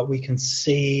we can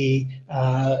see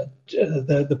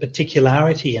the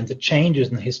particularity and the changes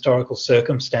in the historical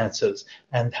circumstances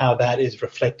and how that is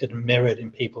reflected and mirrored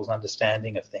in people's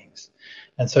understanding of things.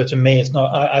 And so to me, it's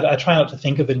not, I try not to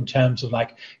think of it in terms of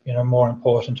like, more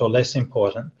important or less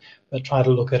important, but try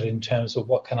to look at it in terms of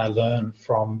what can I learn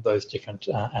from those different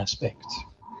aspects.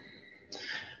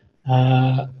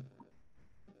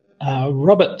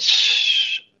 Robert.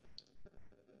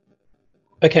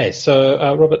 Okay,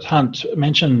 so Robert Hunt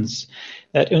mentions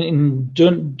that in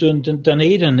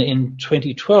Dunedin in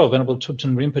 2012, Venerable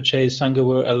Thubten Rinpoche's Sangha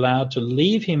were allowed to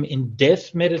leave him in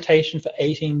death meditation for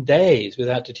 18 days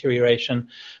without deterioration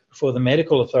before the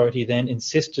medical authority then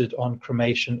insisted on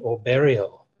cremation or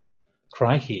burial.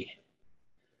 Crikey.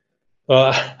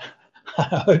 Well,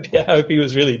 I hope he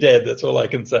was really dead, that's all I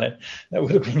can say. That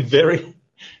would have been very,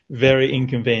 very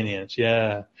inconvenient,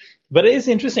 yeah. But it is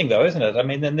interesting, though, isn't it? I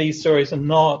mean, then these stories are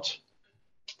not,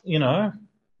 these are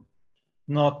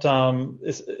not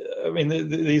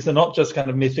just kind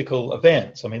of mythical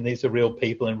events. I mean, these are real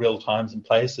people in real times and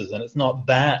places, and it's not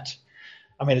that.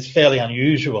 I mean, it's fairly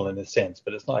unusual in a sense,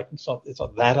 but it's not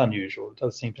that unusual. It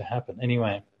does seem to happen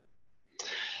anyway.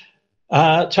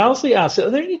 Charles Lee asks, are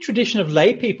there any tradition of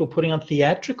lay people putting on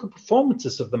theatrical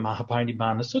performances of the Maha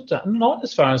Parinibbana Sutta? Not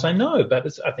as far as I know, but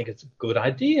I think it's a good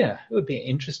idea. It would be an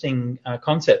interesting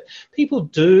concept. People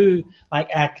do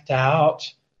act out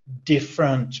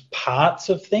different parts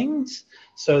of things.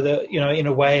 So that, in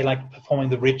a way, like performing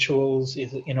the rituals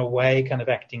is in a way kind of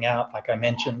acting out, like I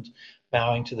mentioned,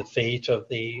 bowing to the feet of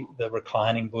the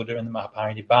reclining Buddha in the Maha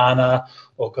Parinibbana,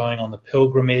 or going on the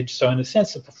pilgrimage. So in a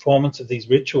sense, the performance of these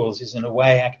rituals is in a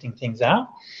way acting things out.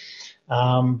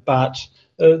 But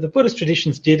the Buddhist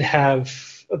traditions there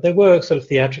were sort of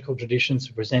theatrical traditions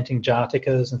of presenting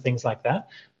jatakas and things like that,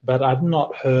 but I've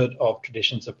not heard of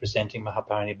traditions of presenting Maha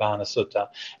Parinibbana Sutta.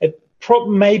 It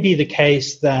may be the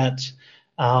case that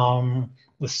the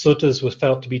suttas were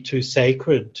felt to be too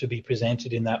sacred to be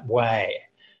presented in that way.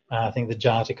 I think the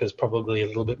Jataka is probably a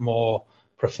little bit more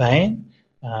profane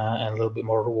and a little bit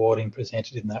more rewarding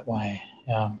presented in that way.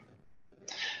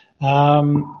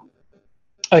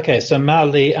 Okay, so Mao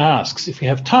Li asks, if we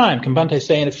have time, can Bhante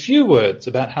say in a few words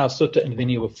about how Sutta and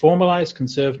Vinaya were formalized,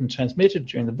 conserved, and transmitted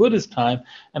during the Buddha's time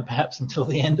and perhaps until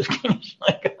the end of King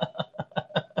Shaka?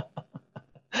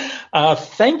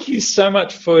 Thank you so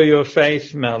much for your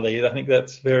faith, Mao Li. I think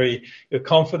that's your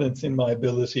confidence in my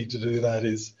ability to do that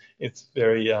it's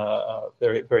very,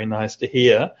 very, very nice to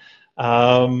hear.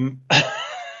 I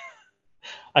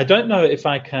don't know if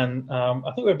I can,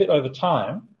 I think we're a bit over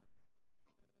time.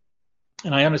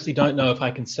 And I honestly don't know if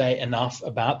I can say enough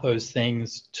about those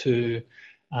things to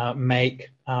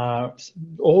make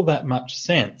all that much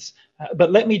sense.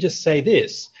 But let me just say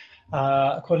this.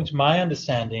 According to my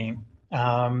understanding,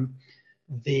 the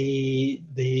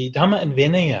Dhamma and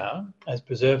Vinaya, as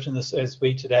preserved as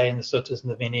we today in the Suttas and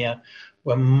the Vinaya,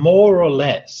 were more or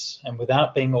less, and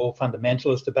without being all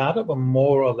fundamentalist about it, were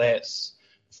more or less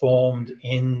formed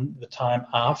in the time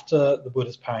after the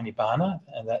Buddha's Parinibbana,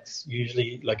 and that's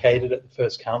usually located at the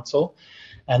First Council,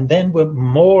 and then were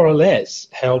more or less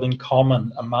held in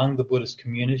common among the Buddhist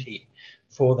community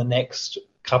for the next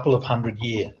couple of 100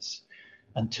 years,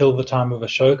 until the time of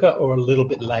Ashoka or a little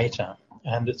bit later.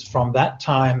 And it's from that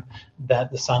time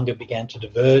that the Sangha began to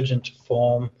diverge and to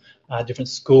form different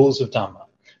schools of Dhamma.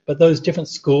 But those different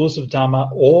schools of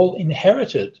Dhamma all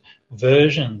inherited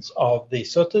versions of the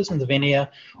suttas and the Vinaya,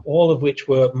 all of which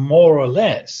were more or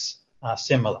less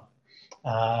similar.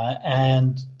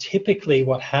 And typically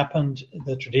what happened,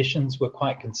 the traditions were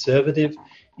quite conservative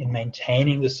in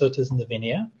maintaining the suttas and the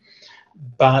Vinaya,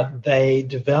 but they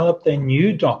developed their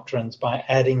new doctrines by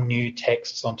adding new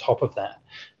texts on top of that.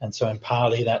 And so in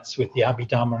Pali, that's with the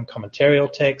Abhidhamma and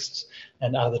commentarial texts,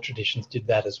 and other traditions did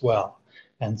that as well.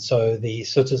 And so the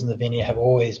suttas and the Vinaya have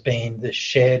always been the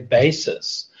shared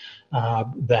basis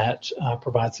that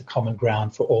provides the common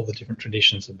ground for all the different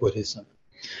traditions of Buddhism.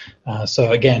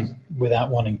 So again, without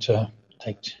wanting to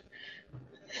take...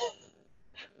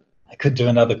 I could do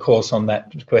another course on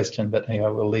that question, but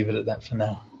anyway, we'll leave it at that for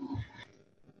now.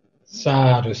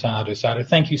 Sadhu, sadhu, sadhu.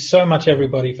 Thank you so much,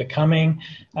 everybody, for coming.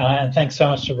 And thanks so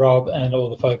much to Rob and all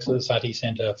the folks at the Sati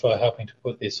Centre for helping to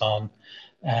put this on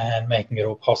and making it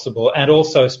all possible. And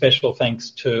also special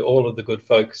thanks to all of the good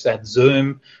folks at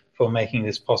Zoom for making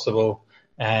this possible.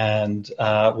 And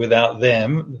without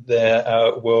them,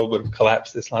 the world would have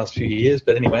collapsed this last few years.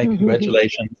 But anyway,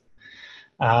 congratulations.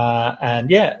 And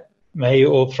yeah, may you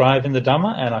all thrive in the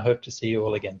Dhamma, and I hope to see you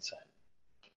all again soon.